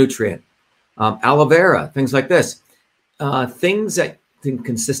nutrient. Aloe vera, things like this. Things that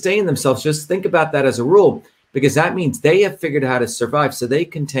can sustain themselves, just think about that as a rule, because that means they have figured out how to survive. So they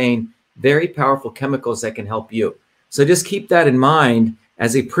contain very powerful chemicals that can help you. So just keep that in mind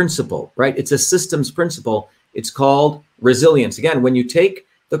as a principle, right? It's a systems principle. It's called resilience. Again, when you take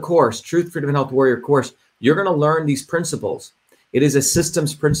the course, Truth, Freedom, and Health Warrior course, you're going to learn these principles. It is a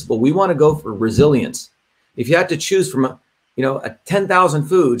systems principle. We want to go for resilience. If you had to choose from, 10,000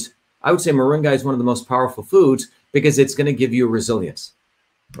 foods, I would say moringa is one of the most powerful foods because it's going to give you resilience,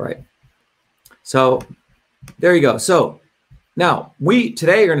 right? So there you go. So now we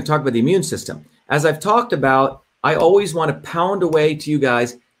today are going to talk about the immune system. as I've talked about, I always want to pound away to you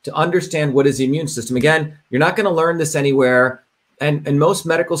guys to understand what is the immune system. Again, you're not going to learn this anywhere. And most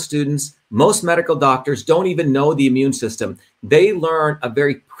medical students, most medical doctors don't even know the immune system. They learn a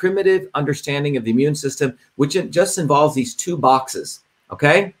very primitive understanding of the immune system, which just involves these two boxes,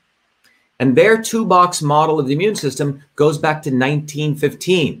 okay? And their two-box model of the immune system goes back to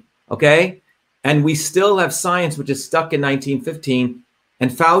 1915, okay? And we still have science which is stuck in 1915,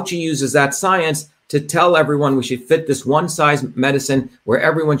 and Fauci uses that science to tell everyone we should fit this one-size medicine where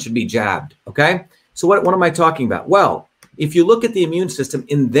everyone should be jabbed, okay? So what am I talking about? Well, if you look at the immune system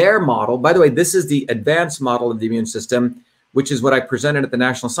in their model, by the way, this is the advanced model of the immune system, which is what I presented at the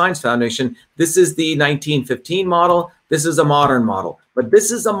National Science Foundation. This is the 1915 model. This is a modern model. But this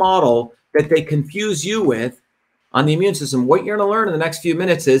is a model that they confuse you with on the immune system. What you're going to learn in the next few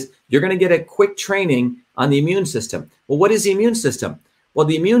minutes is you're going to get a quick training on the immune system. Well, what is the immune system? Well,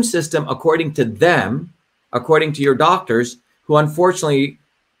 the immune system, according to them, according to your doctors, who unfortunately,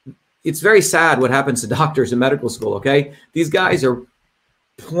 it's very sad what happens to doctors in medical school, okay? These guys are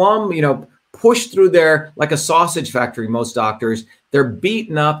pushed through there like a sausage factory, most doctors. They're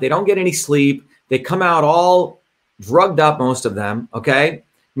beaten up. They don't get any sleep. They come out all drugged up, most of them, okay?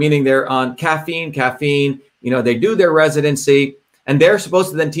 Meaning they're on caffeine. They do their residency, and they're supposed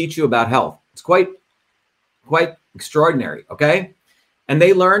to then teach you about health. It's quite extraordinary, okay? And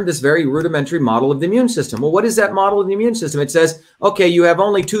they learned this very rudimentary model of the immune system. Well, what is that model of the immune system? It says, okay, you have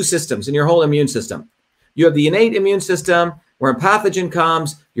only two systems in your whole immune system. You have the innate immune system, where a pathogen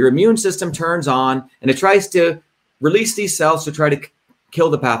comes, your immune system turns on, and it tries to release these cells to try to kill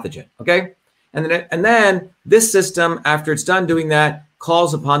the pathogen, okay? And then this system, after it's done doing that,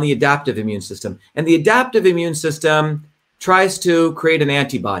 calls upon the adaptive immune system. And the adaptive immune system tries to create an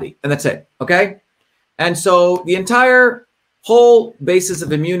antibody, and that's it, okay? And so the entire whole basis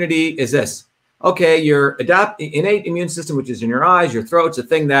of immunity is this. Okay, your innate immune system, which is in your eyes, your throat, it's a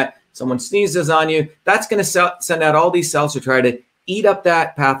thing that someone sneezes on you, that's going to send out all these cells to try to eat up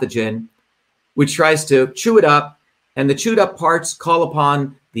that pathogen, which tries to chew it up. And the chewed up parts call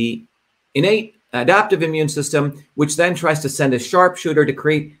upon the innate adaptive immune system, which then tries to send a sharpshooter to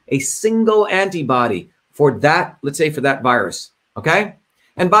create a single antibody for that, let's say for that virus, okay?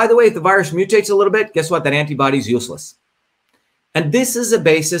 And by the way, if the virus mutates a little bit, guess what? That antibody is useless. And this is the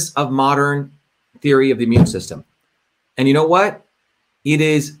basis of modern theory of the immune system. And you know what? It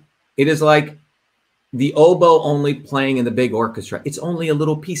is like the oboe only playing in the big orchestra. It's only a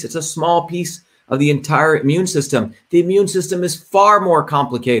little piece. It's a small piece of the entire immune system. The immune system is far more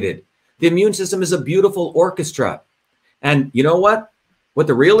complicated. The immune system is a beautiful orchestra. And you know what? What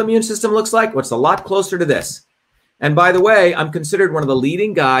the real immune system looks like? What's a lot closer to this. And by the way, I'm considered one of the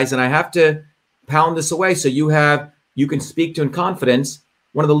leading guys, and I have to pound this away so you can speak to in confidence,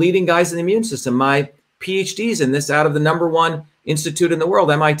 one of the leading guys in the immune system. My PhD's in this out of the #1 institute in the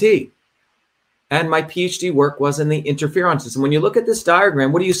world, MIT. And my PhD work was in the interferon system. When you look at this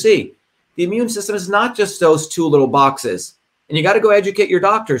diagram, what do you see? The immune system is not just those two little boxes. And you got to go educate your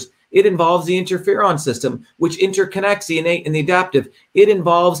doctors. It involves the interferon system, which interconnects the innate and the adaptive. It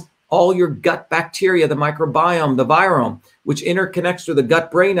involves all your gut bacteria, the microbiome, the virome, which interconnects through the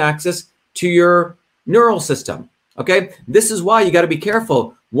gut-brain axis to your neural system. Okay, this is why you got to be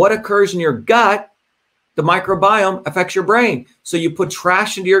careful. What occurs in your gut, the microbiome affects your brain. So you put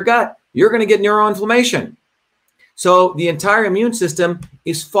trash into your gut, you're going to get neuroinflammation. So the entire immune system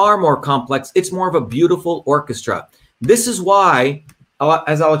is far more complex. It's more of a beautiful orchestra. This is why,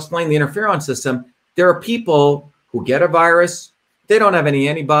 as I'll explain the interferon system, there are people who get a virus, they don't have any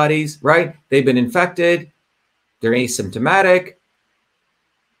antibodies, right? They've been infected, they're asymptomatic.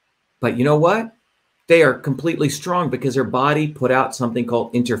 But you know what? They are completely strong because their body put out something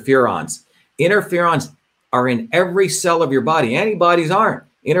called interferons. Interferons are in every cell of your body. Antibodies aren't.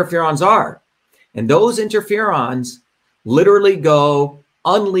 Interferons are. And those interferons literally go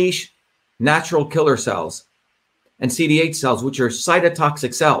unleash natural killer cells and CD8 cells, which are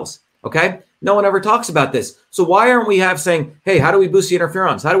cytotoxic cells. Okay? No one ever talks about this. So why aren't we saying, hey, how do we boost the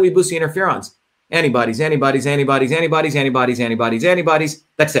interferons? How do we boost the interferons? Antibodies, antibodies, antibodies, antibodies, antibodies, antibodies, antibodies.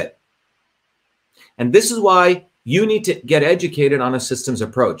 That's it. And this is why you need to get educated on a systems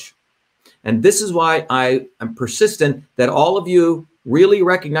approach. And this is why I am persistent that all of you really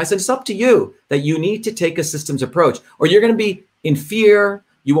recognize, and it's up to you, that you need to take a systems approach, or you're going to be in fear,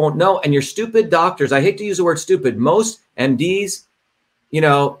 you won't know, and your stupid doctors, I hate to use the word stupid, most MDs,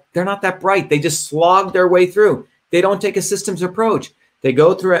 they're not that bright. They just slog their way through. They don't take a systems approach. They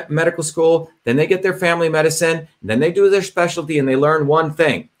go through medical school, then they get their family medicine, then they do their specialty, and they learn one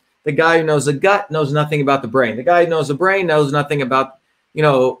thing. The guy who knows the gut knows nothing about the brain. The guy who knows the brain knows nothing about,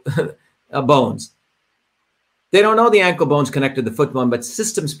 bones. They don't know the ankle bone's connected to the foot bone, but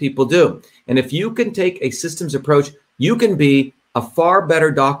systems people do. And if you can take a systems approach, you can be a far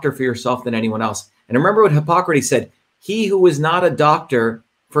better doctor for yourself than anyone else. And remember what Hippocrates said, he who is not a doctor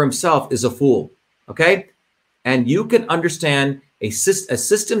for himself is a fool, okay? And you can understand a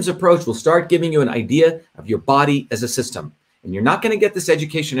systems approach will start giving you an idea of your body as a system. And you're not going to get this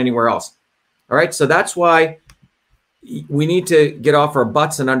education anywhere else. All right, so that's why we need to get off our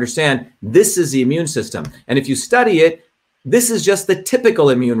butts and understand this is the immune system. And if you study it, this is just the typical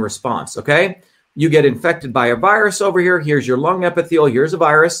immune response, okay? You get infected by a virus over here. Here's your lung epithelial. Here's a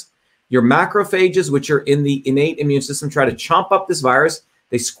virus. Your macrophages, which are in the innate immune system, try to chomp up this virus.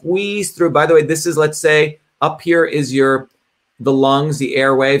 They squeeze through. By the way, this is, let's say, up here is the lungs, the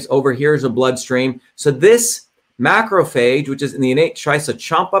airwaves. Over here is a bloodstream. So this macrophage, which is in the innate, tries to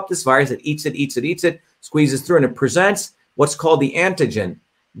chomp up this virus. It eats it, squeezes through, and it presents what's called the antigen,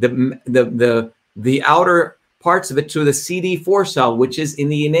 the outer parts of it to the CD4 cell, which is in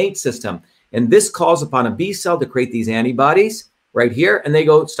the innate system. And this calls upon a B cell to create these antibodies right here, and they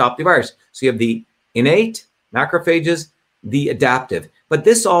go stop the virus. So you have the innate macrophages, the adaptive. But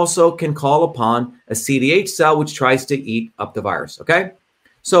this also can call upon a CD8 cell, which tries to eat up the virus, okay?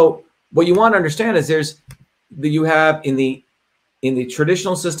 So what you want to understand is you have in the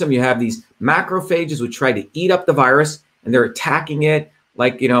traditional system, you have these macrophages which try to eat up the virus, and they're attacking it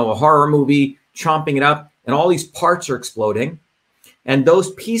like, a horror movie, chomping it up, and all these parts are exploding. And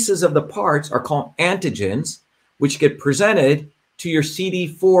those pieces of the parts are called antigens, which get presented to your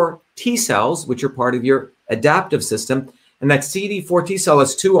CD4 T cells, which are part of your adaptive system. And that CD4 T cell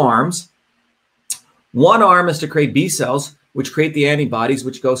has two arms. One arm is to create B cells, which create the antibodies,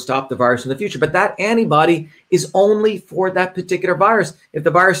 which go stop the virus in the future. But that antibody is only for that particular virus. If the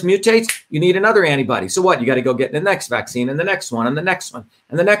virus mutates, you need another antibody. So what? You got to go get the next vaccine and the next one and the next one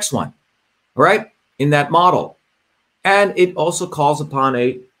and the next one, all right, in that model. And it also calls upon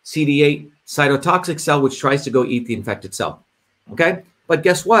a CD8 cytotoxic cell, which tries to go eat the infected cell, okay? But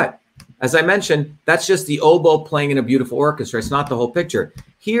guess what? As I mentioned, that's just the oboe playing in a beautiful orchestra. It's not the whole picture.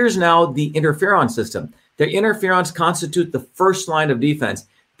 Here's now the interferon system. The interferons constitute the first line of defense.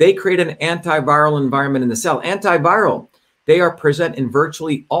 They create an antiviral environment in the cell. Antiviral, they are present in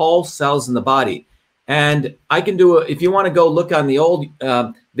virtually all cells in the body. And I can do if you want to go look on the old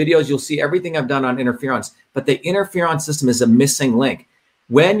videos, you'll see everything I've done on interferons. But the interferon system is a missing link.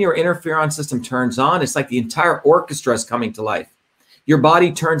 When your interferon system turns on, it's like the entire orchestra is coming to life. Your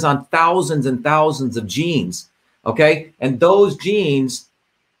body turns on thousands and thousands of genes, okay? And those genes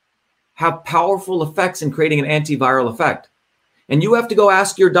have powerful effects in creating an antiviral effect. And you have to go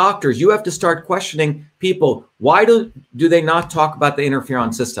ask your doctors. You have to start questioning people. Why do they not talk about the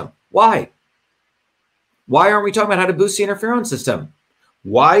interferon system? Why? Why aren't we talking about how to boost the interferon system?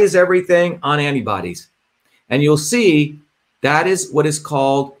 Why is everything on antibodies? And you'll see that is what is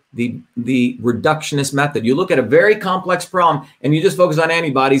called the reductionist method. You look at a very complex problem and you just focus on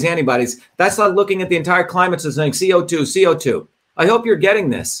antibodies. That's like looking at the entire climate system saying CO2. I hope you're getting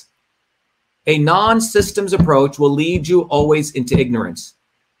this. A non-systems approach will lead you always into ignorance.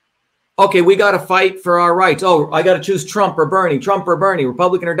 Okay, we got to fight for our rights. Oh, I got to choose Trump or Bernie,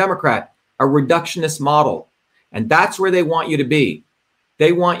 Republican or Democrat. A reductionist model. And that's where they want you to be.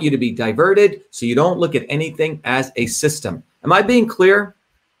 They want you to be diverted so you don't look at anything as a system. Am I being clear?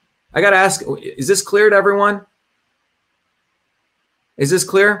 I got to ask, is this clear to everyone? Is this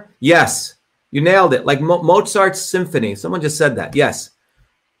clear? Yes. You nailed it. Like Mozart's symphony. Someone just said that. Yes.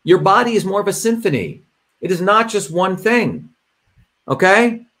 Your body is more of a symphony. It is not just one thing.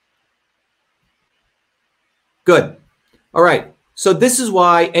 Okay? Good. All right. So this is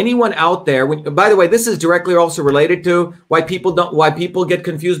why anyone out there, by the way, this is directly also related to why people get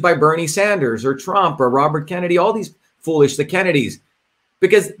confused by Bernie Sanders or Trump or Robert Kennedy, all these the Kennedys,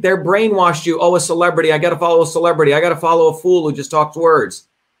 because they're brainwashed you. Oh, a celebrity. I got to follow a celebrity. I got to follow a fool who just talks words.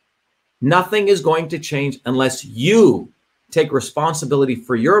 Nothing is going to change unless you take responsibility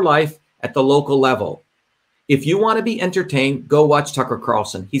for your life at the local level. If you want to be entertained, go watch Tucker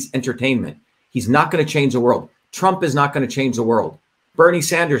Carlson. He's entertainment. He's not going to change the world. Trump is not going to change the world. Bernie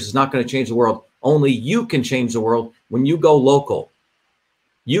Sanders is not going to change the world. Only you can change the world when you go local.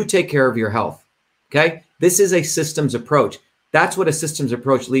 You take care of your health. Okay? This is a systems approach. That's what a systems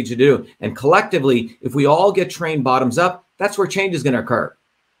approach leads you to do. And collectively, if we all get trained bottoms up, that's where change is going to occur.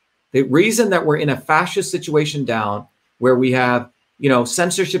 The reason that we're in a fascist situation down where we have,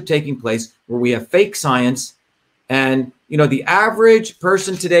 censorship taking place, where we have fake science, and, the average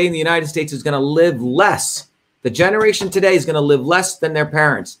person today in the United States is going to live less. The generation today is going to live less than their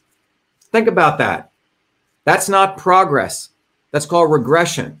parents. Think about that. That's not progress. That's called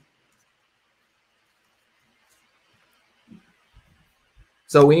regression.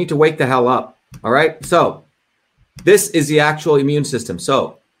 So we need to wake the hell up. All right. So this is the actual immune system.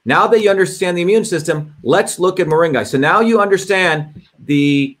 So now that you understand the immune system, let's look at Moringa. So now you understand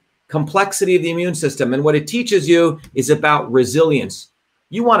the complexity of the immune system. And what it teaches you is about resilience.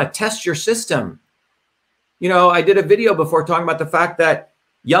 You want to test your system. You know, I did a video before talking about the fact that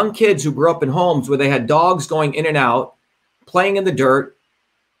young kids who grew up in homes where they had dogs going in and out, playing in the dirt,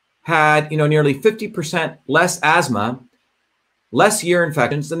 had, you know, nearly 50% less asthma, less ear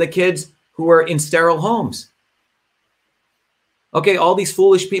infections than the kids who were in sterile homes. Okay, all these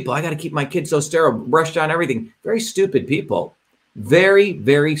foolish people, I got to keep my kids so sterile, brush down everything. Very stupid people. Very,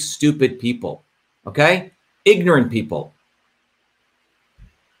 very stupid people. Okay? Ignorant people.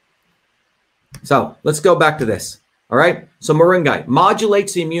 So let's go back to this. All right? So Moringa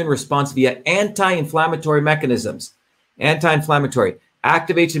modulates the immune response via anti-inflammatory mechanisms. Anti-inflammatory.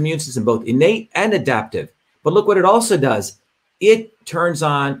 Activates the immune system, both innate and adaptive. But look what it also does. It turns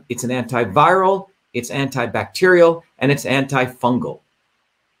on, it's an antiviral, it's antibacterial, and it's antifungal.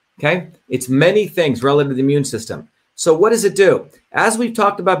 Okay? It's many things relative to the immune system. So what does it do? As we've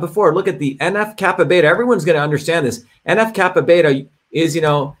talked about before, look at the NF-kappa beta. Everyone's going to understand this. NF-kappa beta is, you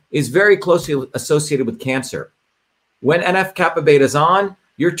know, is very closely associated with cancer. When NF-kappa beta is on,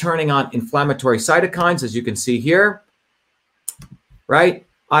 you're turning on inflammatory cytokines, as you can see here, right?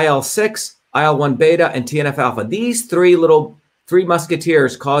 IL-6, IL-1 beta, and TNF-alpha. These three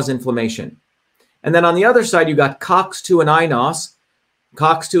musketeers cause inflammation. And then on the other side, you got COX-2 and iNOS.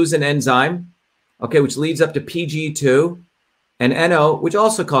 COX-2 is an enzyme, okay, which leads up to PGE2 and NO, which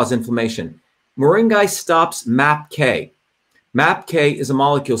also cause inflammation. Moringa stops MAPK. MAPK is a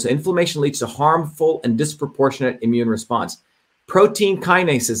molecule, so inflammation leads to harmful and disproportionate immune response. Protein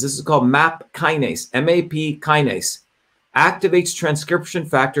kinases, this is called MAP kinase, MAP kinase, activates transcription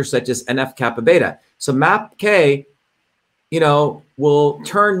factors such as NF-kappa beta. So MAPK, you know, will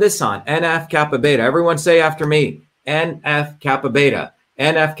turn this on, NF-kappa beta. Everyone say after me, NF-kappa beta,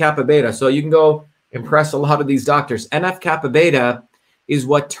 NF-kappa beta. So you can go impress a lot of these doctors. NF-kappa beta is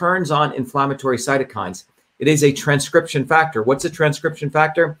what turns on inflammatory cytokines. It is a transcription factor. What's a transcription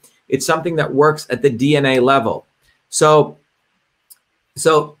factor? It's something that works at the DNA level. So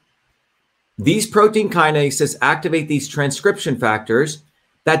these protein kinases activate these transcription factors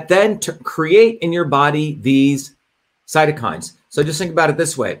that then create in your body these cytokines. So just think about it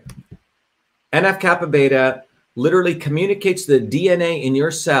this way. NF-kappa beta literally communicates the DNA in your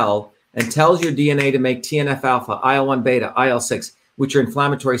cell and tells your DNA to make TNF-alpha, IL-1 beta, IL-6, which are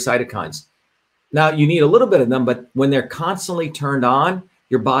inflammatory cytokines. Now, you need a little bit of them, but when they're constantly turned on,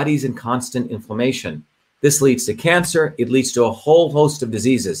 your body's in constant inflammation. This leads to cancer. It leads to a whole host of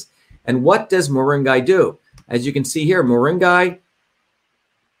diseases. And what does Moringa do? As you can see here, Moringa,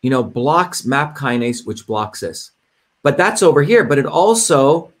 you know, blocks MAP kinase, which blocks this. But that's over here. But it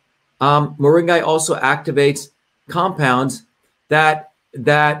also, Moringa also activates compounds that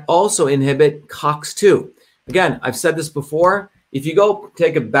also inhibit COX-2. Again, I've said this before. If you go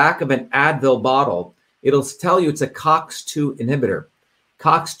take a back of an Advil bottle, it'll tell you it's a COX-2 inhibitor.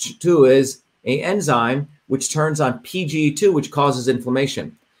 COX-2 is an enzyme which turns on PGE2, which causes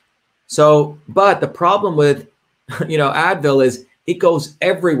inflammation. So, but the problem with, you know, Advil is it goes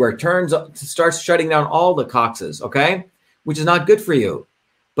everywhere, starts shutting down all the COXes, okay? Which is not good for you.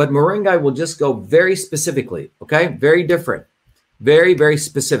 But Moringa will just go very specifically, okay? Very different, very, very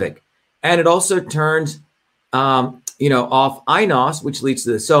specific. And it also turns, you know, off iNOS, which leads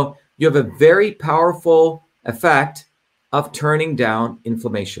to this. So you have a very powerful effect of turning down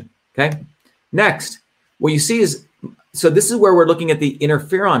inflammation, okay? Next, what you see is, so this is where we're looking at the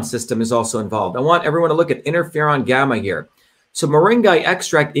interferon system is also involved. I want everyone to look at interferon gamma here. So Moringa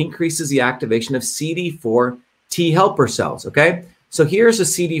extract increases the activation of CD4 T helper cells, okay? So here's a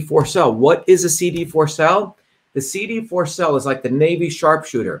CD4 cell. What is a CD4 cell? The CD4 cell is like the Navy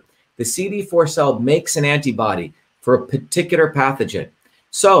sharpshooter. The CD4 cell makes an antibody for a particular pathogen.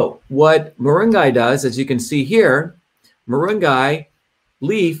 So what Moringa does, as you can see here, Moringa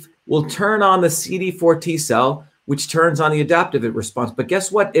leaf will turn on the CD4 T cell, which turns on the adaptive response. But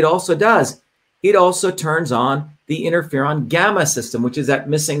guess what it also does? It also turns on the interferon gamma system, which is that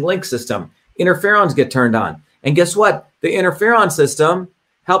missing link system. Interferons get turned on. And guess what? The interferon system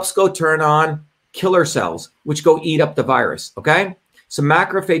helps go turn on killer cells, which go eat up the virus, okay? So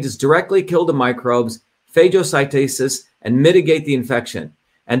macrophages directly kill the microbes, phagocytosis, and mitigate the infection.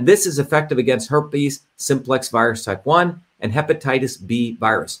 And this is effective against herpes simplex virus type 1 and hepatitis B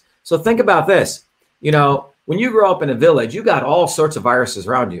virus. So think about this. You know, when you grow up in a village, you got all sorts of viruses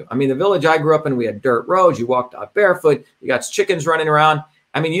around you. I mean, the village I grew up in, we had dirt roads. You walked out barefoot. You got chickens running around.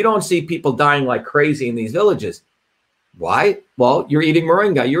 I mean, you don't see people dying like crazy in these villages. Why? Well, you're eating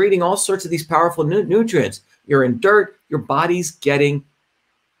moringa. You're eating all sorts of these powerful nutrients. You're in dirt. Your body's getting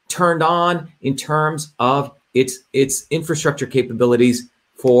turned on in terms of its infrastructure capabilities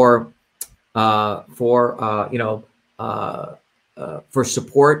for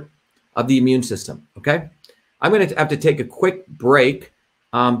support of the immune system. Okay, I'm going to have to take a quick break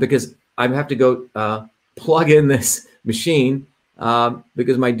because I have to go plug in this machine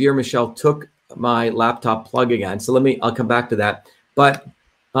because my dear Michelle took my laptop plug again. So I'll come back to that. But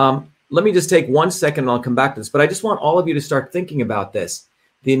let me just take 1 second and I'll come back to this. But I just want all of you to start thinking about this.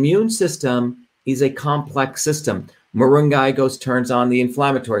 The immune system is a complex system. Moringa turns on the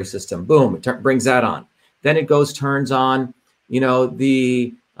inflammatory system. Boom, it brings that on. Then it turns on,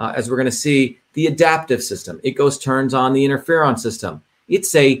 as we're going to see, the adaptive system. It turns on the interferon system.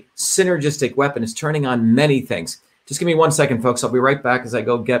 It's a synergistic weapon. It's turning on many things. Just give me 1 second, folks. I'll be right back as I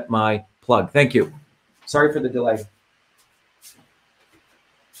go get my plug. Thank you. Sorry for the delay.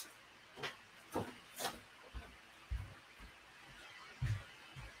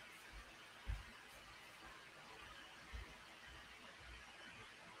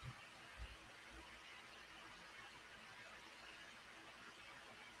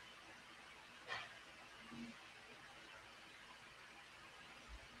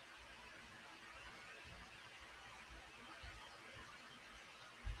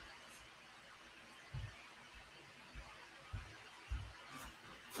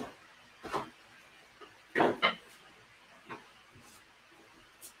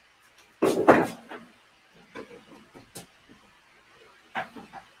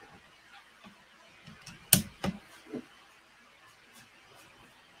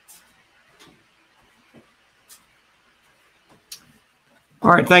 All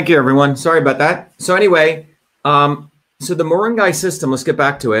right, thank you, everyone. Sorry about that. So anyway, so the moringa system, let's get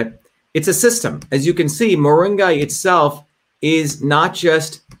back to it. It's a system. As you can see, moringa itself is not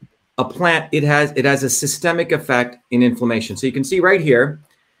just a plant. It has a systemic effect in inflammation. So you can see right here,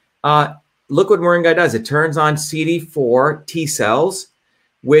 look what moringa does. It turns on CD4 T cells,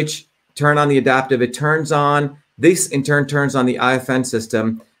 which turn on the adaptive. It turns on, this in turn turns on the IFN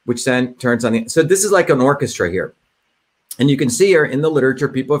system, which then turns on the, so this is like an orchestra here. And you can see here in the literature,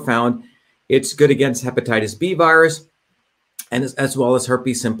 people have found it's good against hepatitis B virus and as well as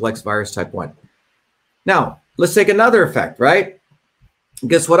herpes simplex virus type 1. Now, let's take another effect, right?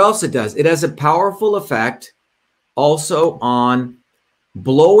 Guess what else it does? It has a powerful effect also on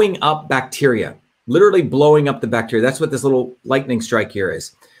blowing up bacteria, literally blowing up the bacteria. That's what this little lightning strike here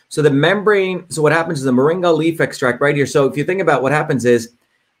is. So the membrane, so what happens is the moringa leaf extract right here. So if you think about what happens is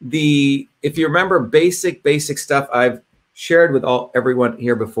if you remember basic stuff I've shared with everyone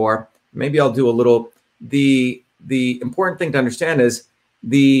here before, maybe I'll do a little, the important thing to understand is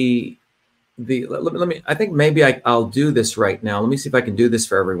let me, I think maybe I'll do this right now. Let me see if I can do this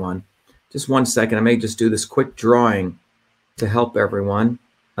for everyone. Just 1 second. I may just do this quick drawing to help everyone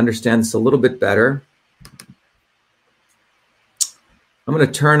understand this a little bit better. I'm going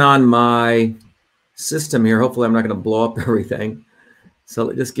to turn on my system here. Hopefully I'm not going to blow up everything.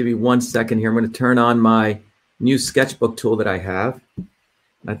 So just give me 1 second here. I'm going to turn on my new sketchbook tool that I have.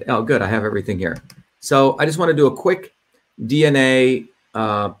 Oh, good. I have everything here. So I just want to do a quick DNA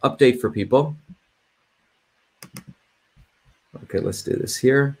update for people. Okay, let's do this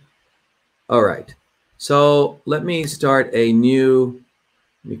here. All right. So let me start a new,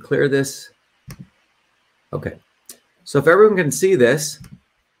 let me clear this. Okay. So if everyone can see this,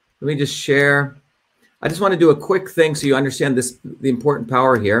 let me just share. I just want to do a quick thing so you understand this, the important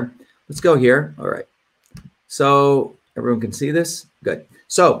power here. Let's go here. All right. So everyone can see this? Good.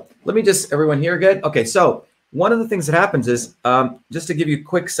 So let me just, everyone here, good? Okay, so one of the things that happens is, just to give you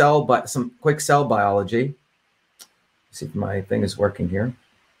some quick cell biology. Let's see if my thing is working here.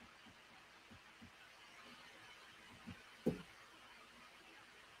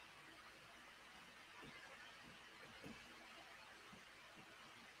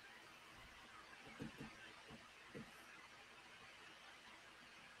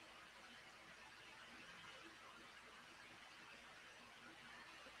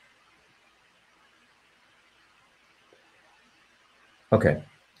 Okay,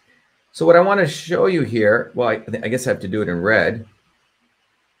 so what I want to show you here, well, I guess I have to do it in red.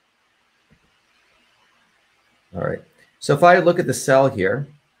 All right, so if I look at the cell here,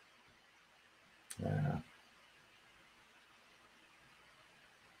 let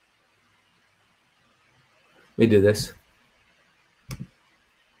me do this.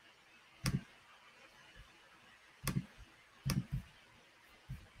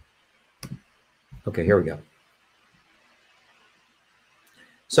 Okay, here we go.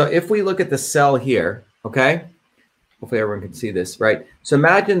 So if we look at the cell here, okay, Hopefully everyone can see this, right? So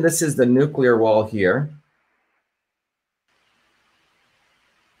imagine this is the nuclear wall here.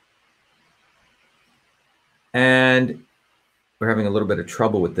 And we're having a little bit of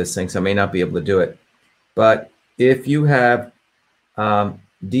trouble with this thing, so I may not be able to do it. But if you have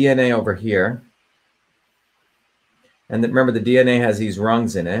DNA over here, and remember the DNA has these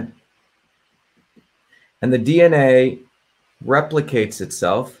rungs in it, and the DNA replicates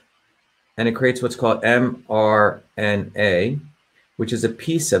itself, and it creates what's called mRNA, which is a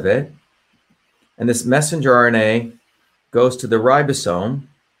piece of it. And this messenger RNA goes to the ribosome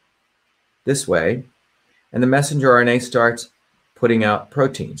this way, and the messenger RNA starts putting out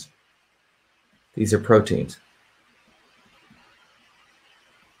proteins. These are proteins.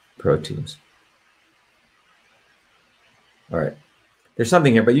 Proteins. All right. There's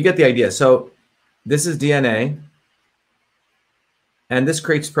something here, but you get the idea. So this is DNA, and this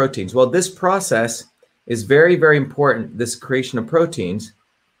creates proteins. Well, this process is very, very important, this creation of proteins,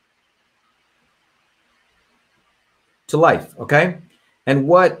 to life, okay? And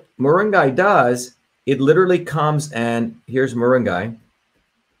what Moringai does, it literally comes, and here's Moringai.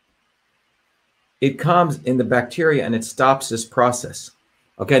 It comes in the bacteria and it stops this process.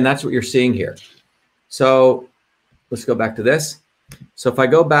 Okay, and that's what you're seeing here. So let's go back to this. So if I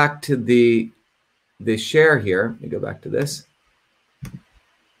go back to the share here, let me go back to this.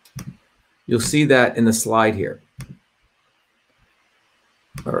 You'll see that in the slide here.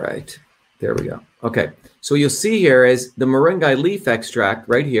 All right, there we go. Okay, so you'll see here is the Moringai leaf extract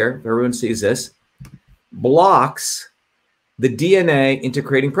right here, if everyone sees this, blocks the DNA into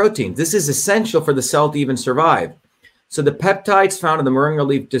creating proteins. This is essential for the cell to even survive. So the peptides found in the moringa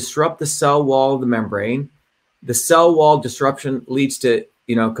leaf disrupt the cell wall of the membrane. The cell wall disruption leads to,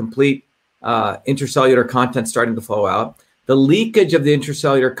 complete intercellular content starting to flow out. The leakage of the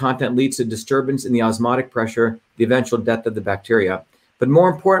intracellular content leads to disturbance in the osmotic pressure, the eventual death of the bacteria. But more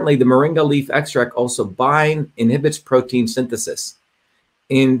importantly, the moringa leaf extract also inhibits protein synthesis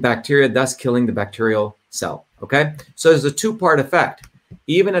in bacteria, thus killing the bacterial cell. Okay, so there's a two-part effect.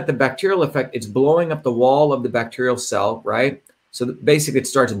 Even at the bacterial effect, it's blowing up the wall of the bacterial cell, right? So basically it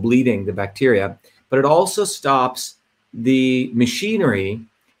starts bleeding the bacteria, but it also stops the machinery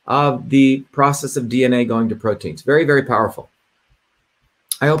of the process of DNA going to proteins. Very, very powerful.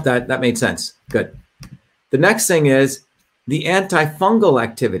 I hope that made sense. Good. The next thing is the antifungal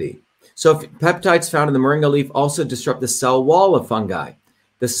activity. So if peptides found in the moringa leaf also disrupt the cell wall of fungi.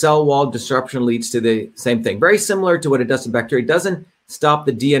 The cell wall disruption leads to the same thing. Very similar to what it does to bacteria. It doesn't stop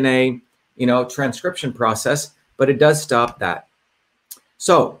the DNA, transcription process, but it does stop that.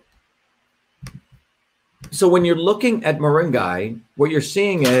 So when you're looking at Moringai, what you're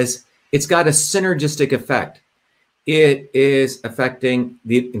seeing is it's got a synergistic effect. It is affecting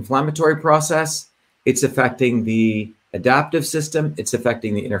the inflammatory process. It's affecting the adaptive system. It's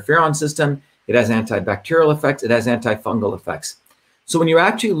affecting the interferon system. It has antibacterial effects. It has antifungal effects. So when you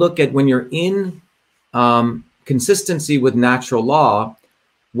actually look at when you're in consistency with natural law,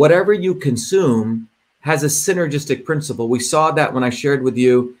 whatever you consume has a synergistic principle. We saw that when I shared with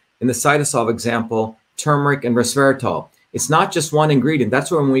you in the Cytosolve example, turmeric and resveratrol. It's not just one ingredient.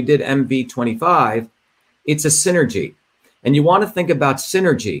 That's when we did MV25, it's a synergy. And you want to think about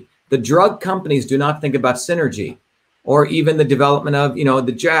synergy. The drug companies do not think about synergy or even the development of,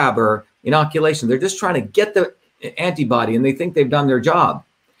 the jab or inoculation. They're just trying to get the antibody and they think they've done their job.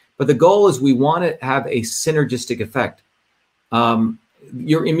 But the goal is we want to have a synergistic effect.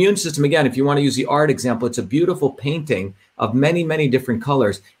 Your immune system, again, if you want to use the art example, it's a beautiful painting of many, many different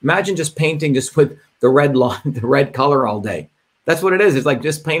colors. Imagine just painting just with the red color all day. That's what it is. It's like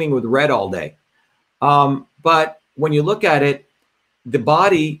just painting with red all day. But when you look at it, the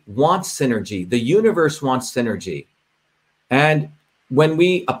body wants synergy. The universe wants synergy. And when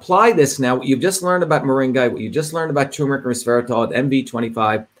we apply this now, what you've just learned about Moringai, what you just learned about turmeric and resveratrol at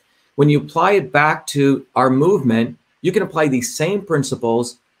MV25, when you apply it back to our movement, you can apply these same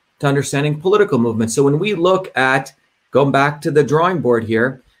principles to understanding political movement. So when we look at, going back to the drawing board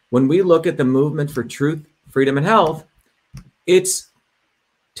here, when we look at the movement for truth, freedom, and health, it's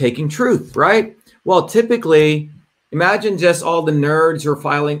taking truth, right? Well, typically, imagine just all the nerds who are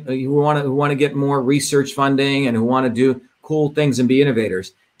filing, who want to get more research funding and who want to do cool things and be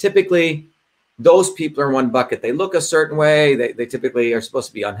innovators. Typically, those people are in one bucket. They look a certain way. They typically are supposed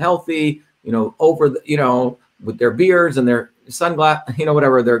to be unhealthy, with their beards and their sunglasses,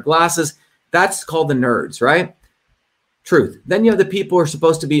 whatever, their glasses. That's called the nerds, right? Truth. Then you have the people who are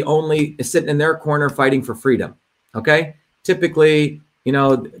supposed to be only sitting in their corner fighting for freedom. Okay. Typically,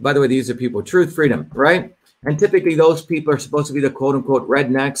 by the way, these are people, truth, freedom, right? And typically those people are supposed to be the quote unquote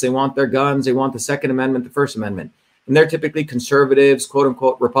rednecks. They want their guns. They want the Second Amendment, the First Amendment. And they're typically conservatives, quote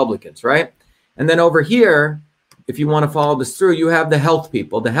unquote, Republicans, right? And then over here, if you want to follow this through, you have the health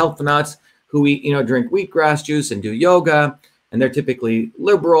people, the health nuts who eat, drink wheatgrass juice and do yoga, and they're typically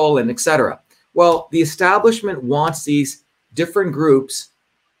liberal and etc. Well, the establishment wants these different groups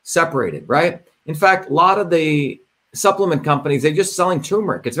separated, right? In fact, a lot of the supplement companies, they're just selling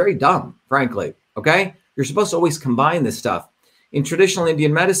turmeric. It's very dumb, frankly, okay? You're supposed to always combine this stuff. In traditional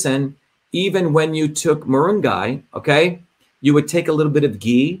Indian medicine, even when you took Murungai, okay, you would take a little bit of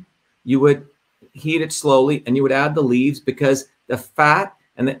ghee, you would heat it slowly, and you would add the leaves because the fat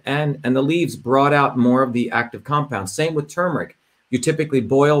and the leaves brought out more of the active compounds. Same with turmeric. You typically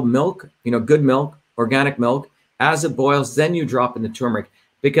boil milk, good milk, organic milk. As it boils, then you drop in the turmeric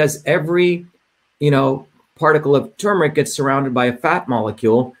because every, particle of turmeric gets surrounded by a fat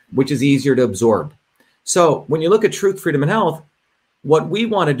molecule, which is easier to absorb. So when you look at truth, freedom, and health, what we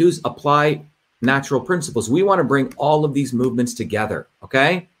want to do is apply natural principles. We want to bring all of these movements together,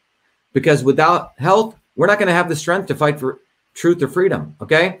 okay? Because without health, we're not going to have the strength to fight for truth or freedom,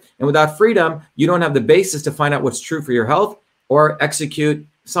 okay? And without freedom, you don't have the basis to find out what's true for your health or execute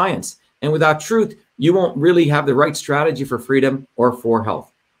science. And without truth, you won't really have the right strategy for freedom or for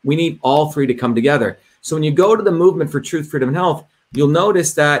health. We need all three to come together. So when you go to the movement for truth, freedom, and health, you'll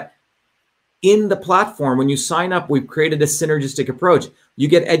notice that in the platform, when you sign up, we've created a synergistic approach. You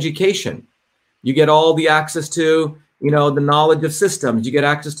get education. You get all the access to, the knowledge of systems. You get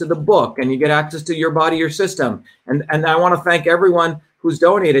access to the book, and you get access to Your Body, Your System. And I want to thank everyone who's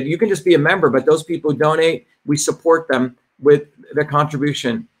donated. You can just be a member, but those people who donate, we support them with their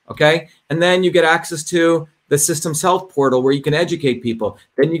contribution, okay? And then you get access to the Systems Health portal where you can educate people.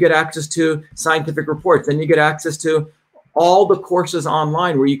 Then you get access to scientific reports. Then you get access to all the courses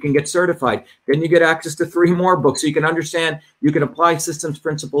online where you can get certified. Then you get access to 3 more books so you can understand, you can apply systems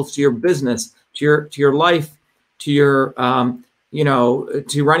principles to your business, to your life, to your,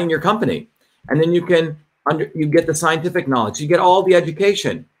 to running your company. And then you get the scientific knowledge. You get all the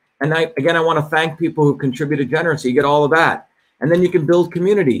education. And I want to thank people who contributed generously. You get all of that. And then you can build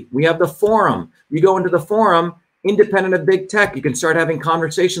community. We have the forum. You go into the forum, independent of big tech. You can start having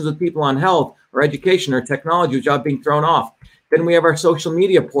conversations with people on health or education or technology without being thrown off. Then we have our social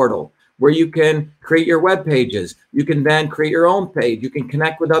media portal where you can create your web pages. You can then create your own page. You can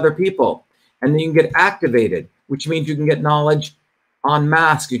connect with other people. And then you can get activated, which means you can get knowledge en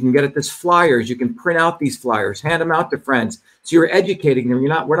masse. You can get at this flyers. You can print out these flyers, hand them out to friends. So you're educating them. We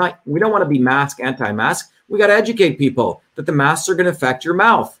don't want to be mask, anti-mask. We got to educate people that the masks are going to affect your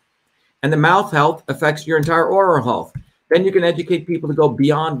mouth. And the mouth health affects your entire oral health. Then you can educate people to go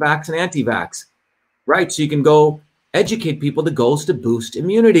beyond vax and anti-vax, right? So you can go educate people. The goal is to boost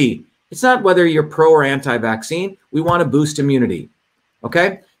immunity. It's not whether you're pro or anti-vaccine. We want to boost immunity,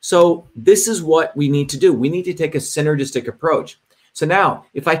 okay? So this is what we need to do. We need to take a synergistic approach. So now,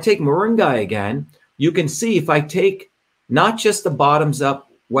 if I take Murungai again, you can see if I take not just the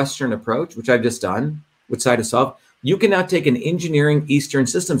bottoms-up Western approach, which I've just done with Cytosolve, you can now take an engineering Eastern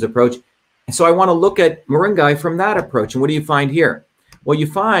systems approach. And so I want to look at Murungai from that approach. And what do you find here? Well, you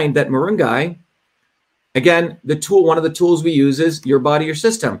find that Murungai, again, one of the tools we use is Your Body, Your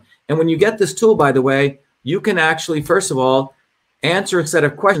System. And when you get this tool, by the way, you can actually, first of all, answer a set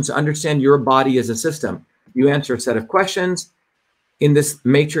of questions to understand your body as a system. You answer a set of questions in this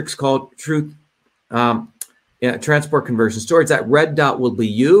matrix called Truth, Transport, Conversion, Storage. That red dot will be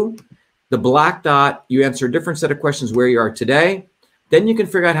you. The black dot, you answer a different set of questions where you are today. Then you can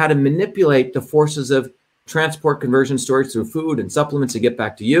figure out how to manipulate the forces of transport, conversion, storage through food and supplements to get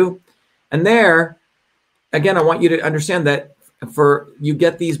back to you. And there, again, I want you to understand that you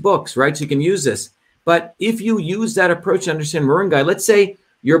get these books, right? So you can use this. But if you use that approach to understand Murungai, let's say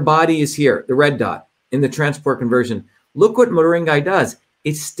your body is here, the red dot in the transport conversion. Look what Murungai does.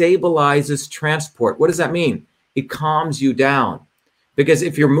 It stabilizes transport. What does that mean? It calms you down. Because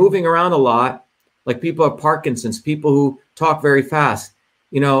if you're moving around a lot, like people have Parkinson's, people who talk very fast,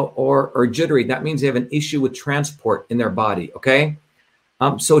 or jittery, that means they have an issue with transport in their body, okay?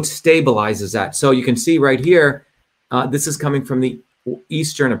 So it stabilizes that. So you can see right here, this is coming from the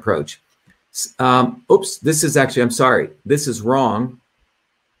Eastern approach. Oops, this is actually, I'm sorry. This is wrong.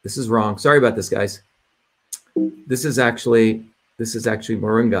 This is wrong. Sorry about this, guys. This is actually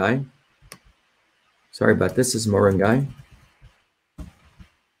Murungai. Sorry about this. This is Murungai.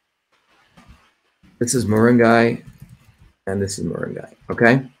 This is Murungai, and this is Murungai,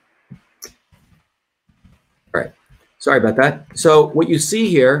 okay? All right, sorry about that. So what you see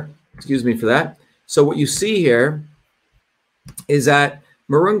here, excuse me for that. So what you see here is that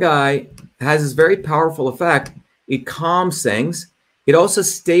Murungai has this very powerful effect. It calms things. It also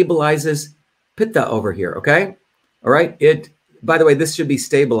stabilizes Pitta over here, okay? All right. It, by the way, this should be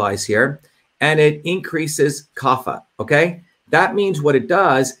stabilized here, and it increases kapha. Okay. That means what it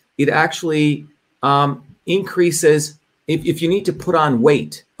does, it actually increases if you need to put on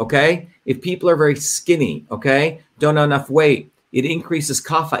weight. Okay. If people are very skinny, okay, don't have enough weight, it increases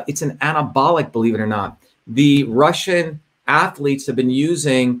kapha. It's an anabolic, believe it or not. The Russian athletes have been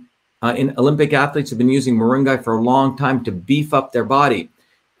using, in Olympic athletes have been using moringa for a long time to beef up their body.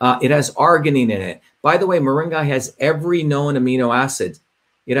 It has arginine in it. By the way, moringa has every known amino acid.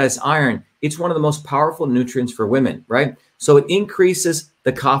 It has iron. It's one of the most powerful nutrients for women, right? So it increases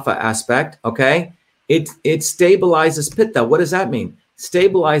the kapha aspect, okay? It stabilizes pitta. What does that mean?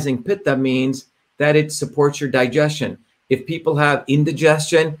 Stabilizing pitta means that it supports your digestion. If people have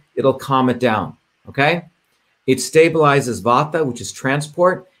indigestion, it'll calm it down, okay? It stabilizes vata, which is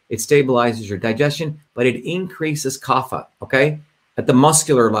transport. It stabilizes your digestion, but it increases kapha, okay? At the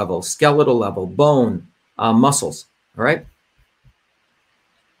muscular level, skeletal level, bone, muscles, all right?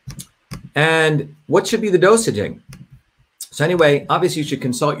 And what should be the dosaging? So anyway, obviously you should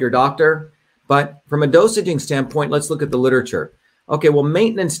consult your doctor, but from a dosaging standpoint, let's look at the literature. Okay, well,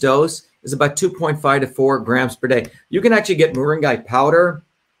 maintenance dose is about 2.5 to 4 grams per day. You can actually get moringa powder.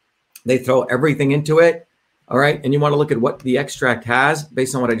 They throw everything into it, all right? And you want to look at what the extract has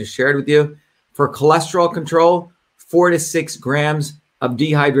based on what I just shared with you. For cholesterol control, 4 to 6 grams of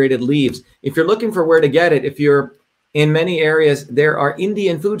dehydrated leaves. If you're looking for where to get it, if you're in many areas, there are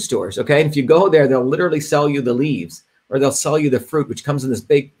Indian food stores, okay? And if you go there, they'll literally sell you the leaves, or they'll sell you the fruit, which comes in this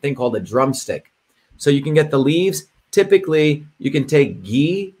big thing called a drumstick. So you can get the leaves. Typically, you can take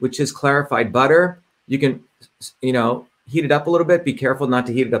ghee, which is clarified butter. You can, heat it up a little bit. Be careful not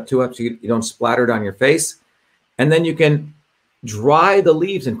to heat it up too much so you don't splatter it on your face. And then you can dry the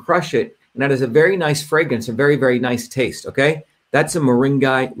leaves and crush it. And that has a very nice fragrance, a very, very nice taste, okay? That's a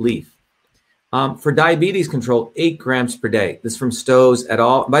moringa leaf. For diabetes control, 8 grams per day. This is from Stowe's et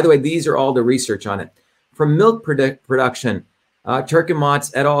al. By the way, these are all the research on it. For milk production,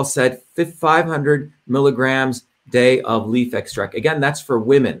 Turkimats et al. Said 500 milligrams day of leaf extract. Again, that's for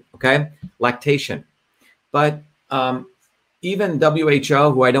women, okay? Lactation. But even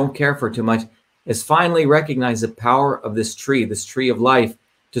WHO, who I don't care for too much, has finally recognized the power of this tree of life,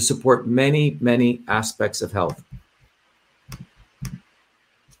 to support many, many aspects of health.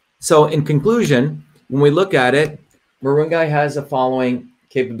 So in conclusion, when we look at it, moringa has the following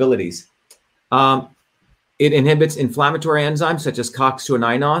capabilities. It inhibits inflammatory enzymes such as COX-2 and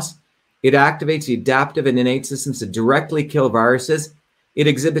INOS. It activates the adaptive and innate systems to directly kill viruses. It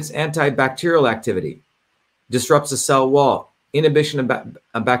exhibits antibacterial activity, disrupts the cell wall, inhibition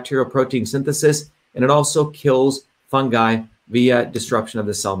of bacterial protein synthesis, and it also kills fungi via disruption of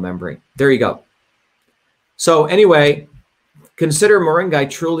the cell membrane. There you go. So anyway, consider moringa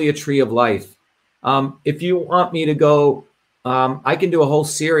truly a tree of life. If you want me to go, I can do a whole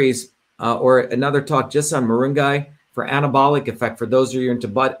series or another talk just on moringa for anabolic effect. For those of you into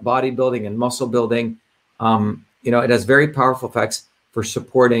bodybuilding and muscle building, it has very powerful effects for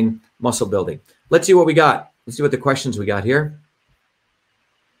supporting muscle building. Let's see what we got. Let's see what the questions we got here.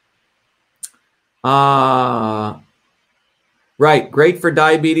 Right, great for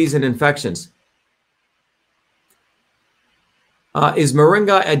diabetes and infections. Is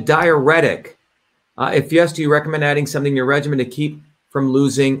moringa a diuretic? If yes, do you recommend adding something in your regimen to keep from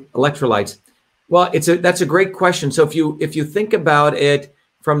losing electrolytes? Well, that's a great question. So if you think about it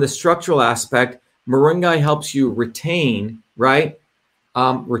from the structural aspect, moringa helps you retain, right?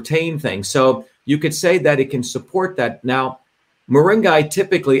 Retain things. So you could say that it can support that. Now, moringa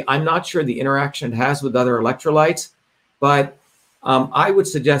typically, I'm not sure the interaction it has with other electrolytes, but I would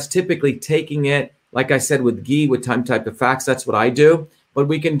suggest typically taking it, like I said, with ghee, with time type of facts. That's what I do. But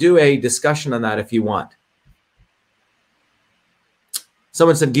we can do a discussion on that if you want.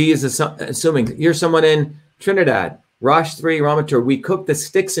 Someone said ghee is assuming. Here's someone in Trinidad. Rosh 3 Ramatur. We cook the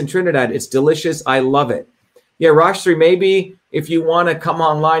sticks in Trinidad. It's delicious. I love it. Yeah, Rosh 3, maybe if you want to come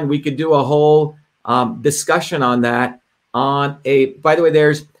online, we could do a whole discussion on that. By the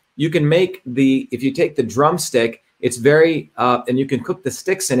way, you can make if you take the drumstick, it's very, and you can cook the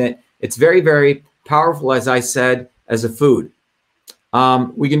sticks in it. It's very, very powerful, as I said, as a food.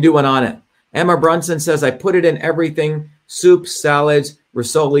 We can do one on it. Emma Brunson says, I put it in everything, soups, salads,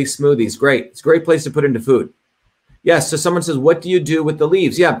 risoli, smoothies. Great. It's a great place to put into food. Yes. So someone says, what do you do with the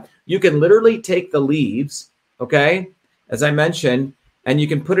leaves? Yeah, you can literally take the leaves, okay, as I mentioned, and you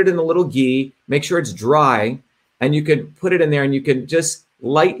can put it in a little ghee, make sure it's dry, and you can put it in there and you can just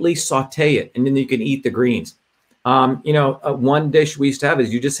lightly saute it, and then you can eat the greens. One dish we used to have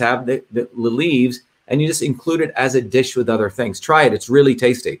is you just have the leaves and you just include it as a dish with other things. Try it. It's really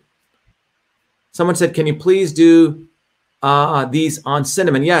tasty. Someone said, can you please do these on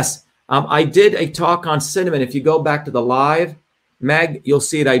cinnamon? Yes, I did a talk on cinnamon. If you go back to the live, Meg, you'll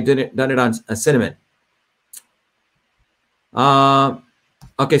see it. I done it on cinnamon.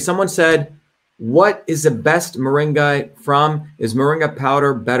 Okay, someone said, what is the best moringa from? Is moringa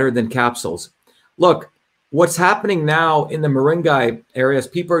powder better than capsules? Look, what's happening now in the moringa areas,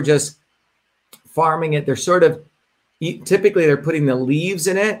 people are just farming it. They're sort of, typically they're putting the leaves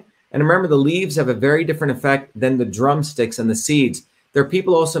in it. And remember, the leaves have a very different effect than the drumsticks and the seeds. There are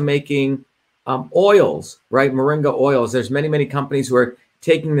people also making oils, right? Moringa oils. There's many, many companies who are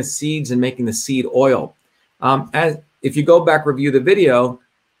taking the seeds and making the seed oil. If you go back, review the video,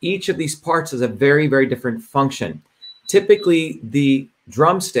 each of these parts has a very, very different function. Typically, the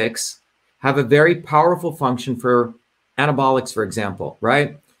drumsticks have a very powerful function for anabolics, for example,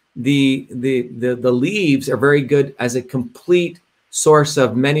 right? The leaves are very good as a complete source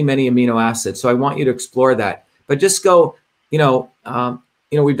of many, many amino acids. So I want you to explore that. But just go, we've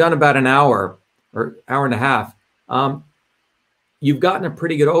done about an hour or hour and a half. You've gotten a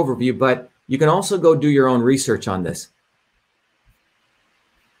pretty good overview, but you can also go do your own research on this.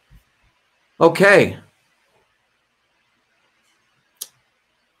 Okay.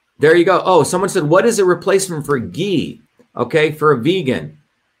 There you go. Oh, someone said, what is a replacement for ghee? Okay, for a vegan.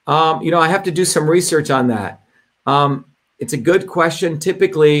 I have to do some research on that. It's a good question.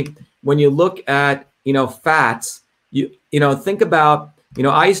 Typically, when you look at, fats, think about,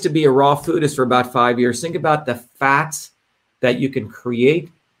 I used to be a raw foodist for about 5 years. Think about the fats that you can create.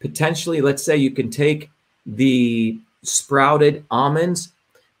 Potentially, let's say you can take the sprouted almonds,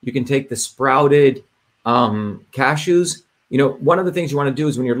 you can take the sprouted cashews. One of the things you want to do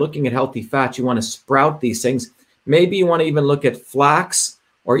is when you're looking at healthy fats, you want to sprout these things. Maybe you want to even look at flax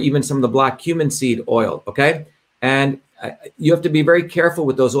or even some of the black cumin seed oil, okay? And you have to be very careful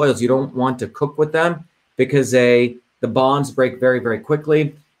with those oils. You don't want to cook with them because the bonds break very, very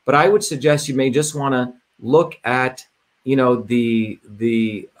quickly. But I would suggest you may just want to look at,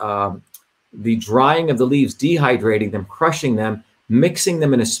 the drying of the leaves, dehydrating them, crushing them, mixing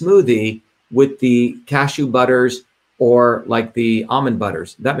them in a smoothie with the cashew butters or like the almond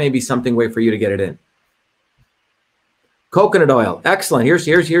butters. That may be something way for you to get it in. Coconut oil, excellent.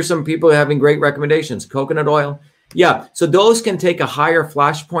 Here's some people having great recommendations. Coconut oil, yeah. So those can take a higher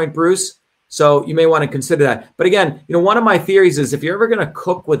flash point, Bruce. So you may want to consider that. But again, one of my theories is if you're ever going to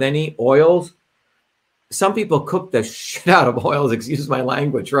cook with any oils, some people cook the shit out of oils. Excuse my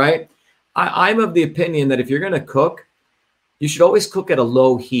language, right? I'm of the opinion that if you're going to cook, you should always cook at a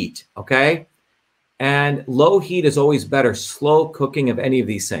low heat, okay? And low heat is always better. Slow cooking of any of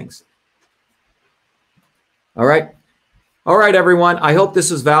these things. All right. All right, everyone. I hope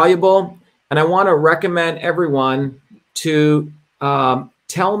this is valuable. And I want to recommend everyone to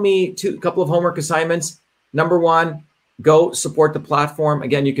tell me a couple of homework assignments. Number one, go support the platform.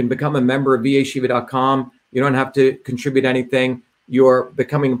 Again, you can become a member of vashiva.com. You don't have to contribute anything. You're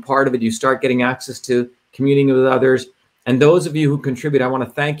becoming a part of it. You start getting access to communing with others. And those of you who contribute, I want to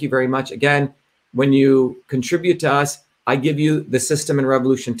thank you very much. Again, when you contribute to us, I give you the System and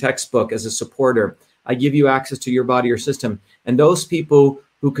Revolution textbook as a supporter. I give you access to Your Body, Your System. And those people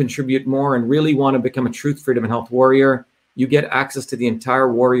who contribute more and really want to become a truth, freedom, and health warrior, you get access to the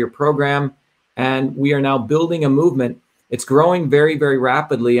entire warrior program. And we are now building a movement. It's growing very, very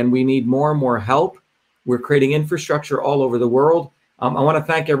rapidly, and we need more and more help. We're creating infrastructure all over the world. I want to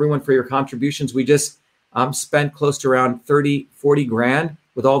thank everyone for your contributions. We just spent close to around 30, 40 grand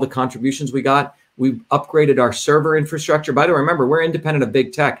with all the contributions we got. We've upgraded our server infrastructure. By the way, remember, we're independent of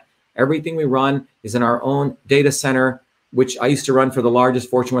big tech. Everything we run is in our own data center, which I used to run for the largest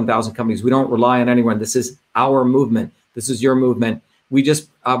Fortune 1000 companies. We don't rely on anyone. This is our movement. This is your movement. We just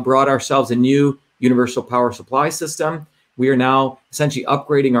brought ourselves a new universal power supply system. We are now essentially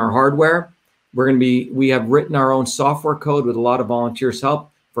upgrading our hardware. We have written our own software code with a lot of volunteers'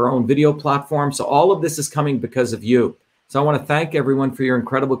 help for our own video platform. So all of this is coming because of you. So I want to thank everyone for your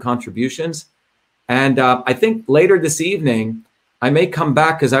incredible contributions. And I think later this evening, I may come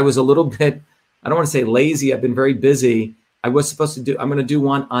back because I was a little bit, I don't want to say lazy. I've been very busy. I'm going to do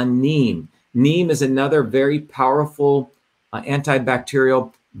one on neem. Neem is another very powerful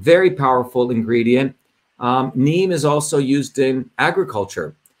antibacterial, very powerful ingredient. Neem is also used in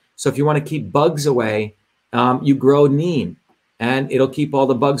agriculture. So if you want to keep bugs away, you grow neem and it'll keep all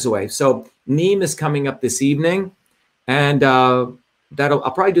the bugs away. So neem is coming up this evening, and I'll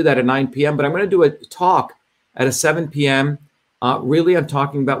probably do that at 9 p.m., but I'm going to do a talk at 7 p.m. Really, I'm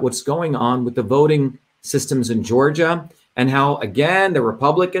talking about what's going on with the voting systems in Georgia and how, again, the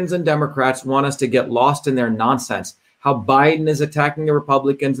Republicans and Democrats want us to get lost in their nonsense. how Biden is attacking the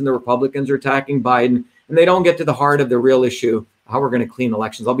Republicans and the Republicans are attacking Biden, and they don't get to the heart of the real issue, how we're going to clean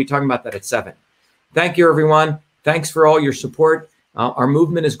elections. I'll be talking about that at 7. Thank you, everyone. Thanks for all your support. Our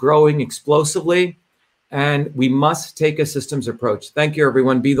movement is growing explosively, and we must take a systems approach. Thank you,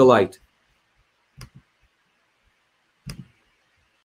 everyone. Be the light.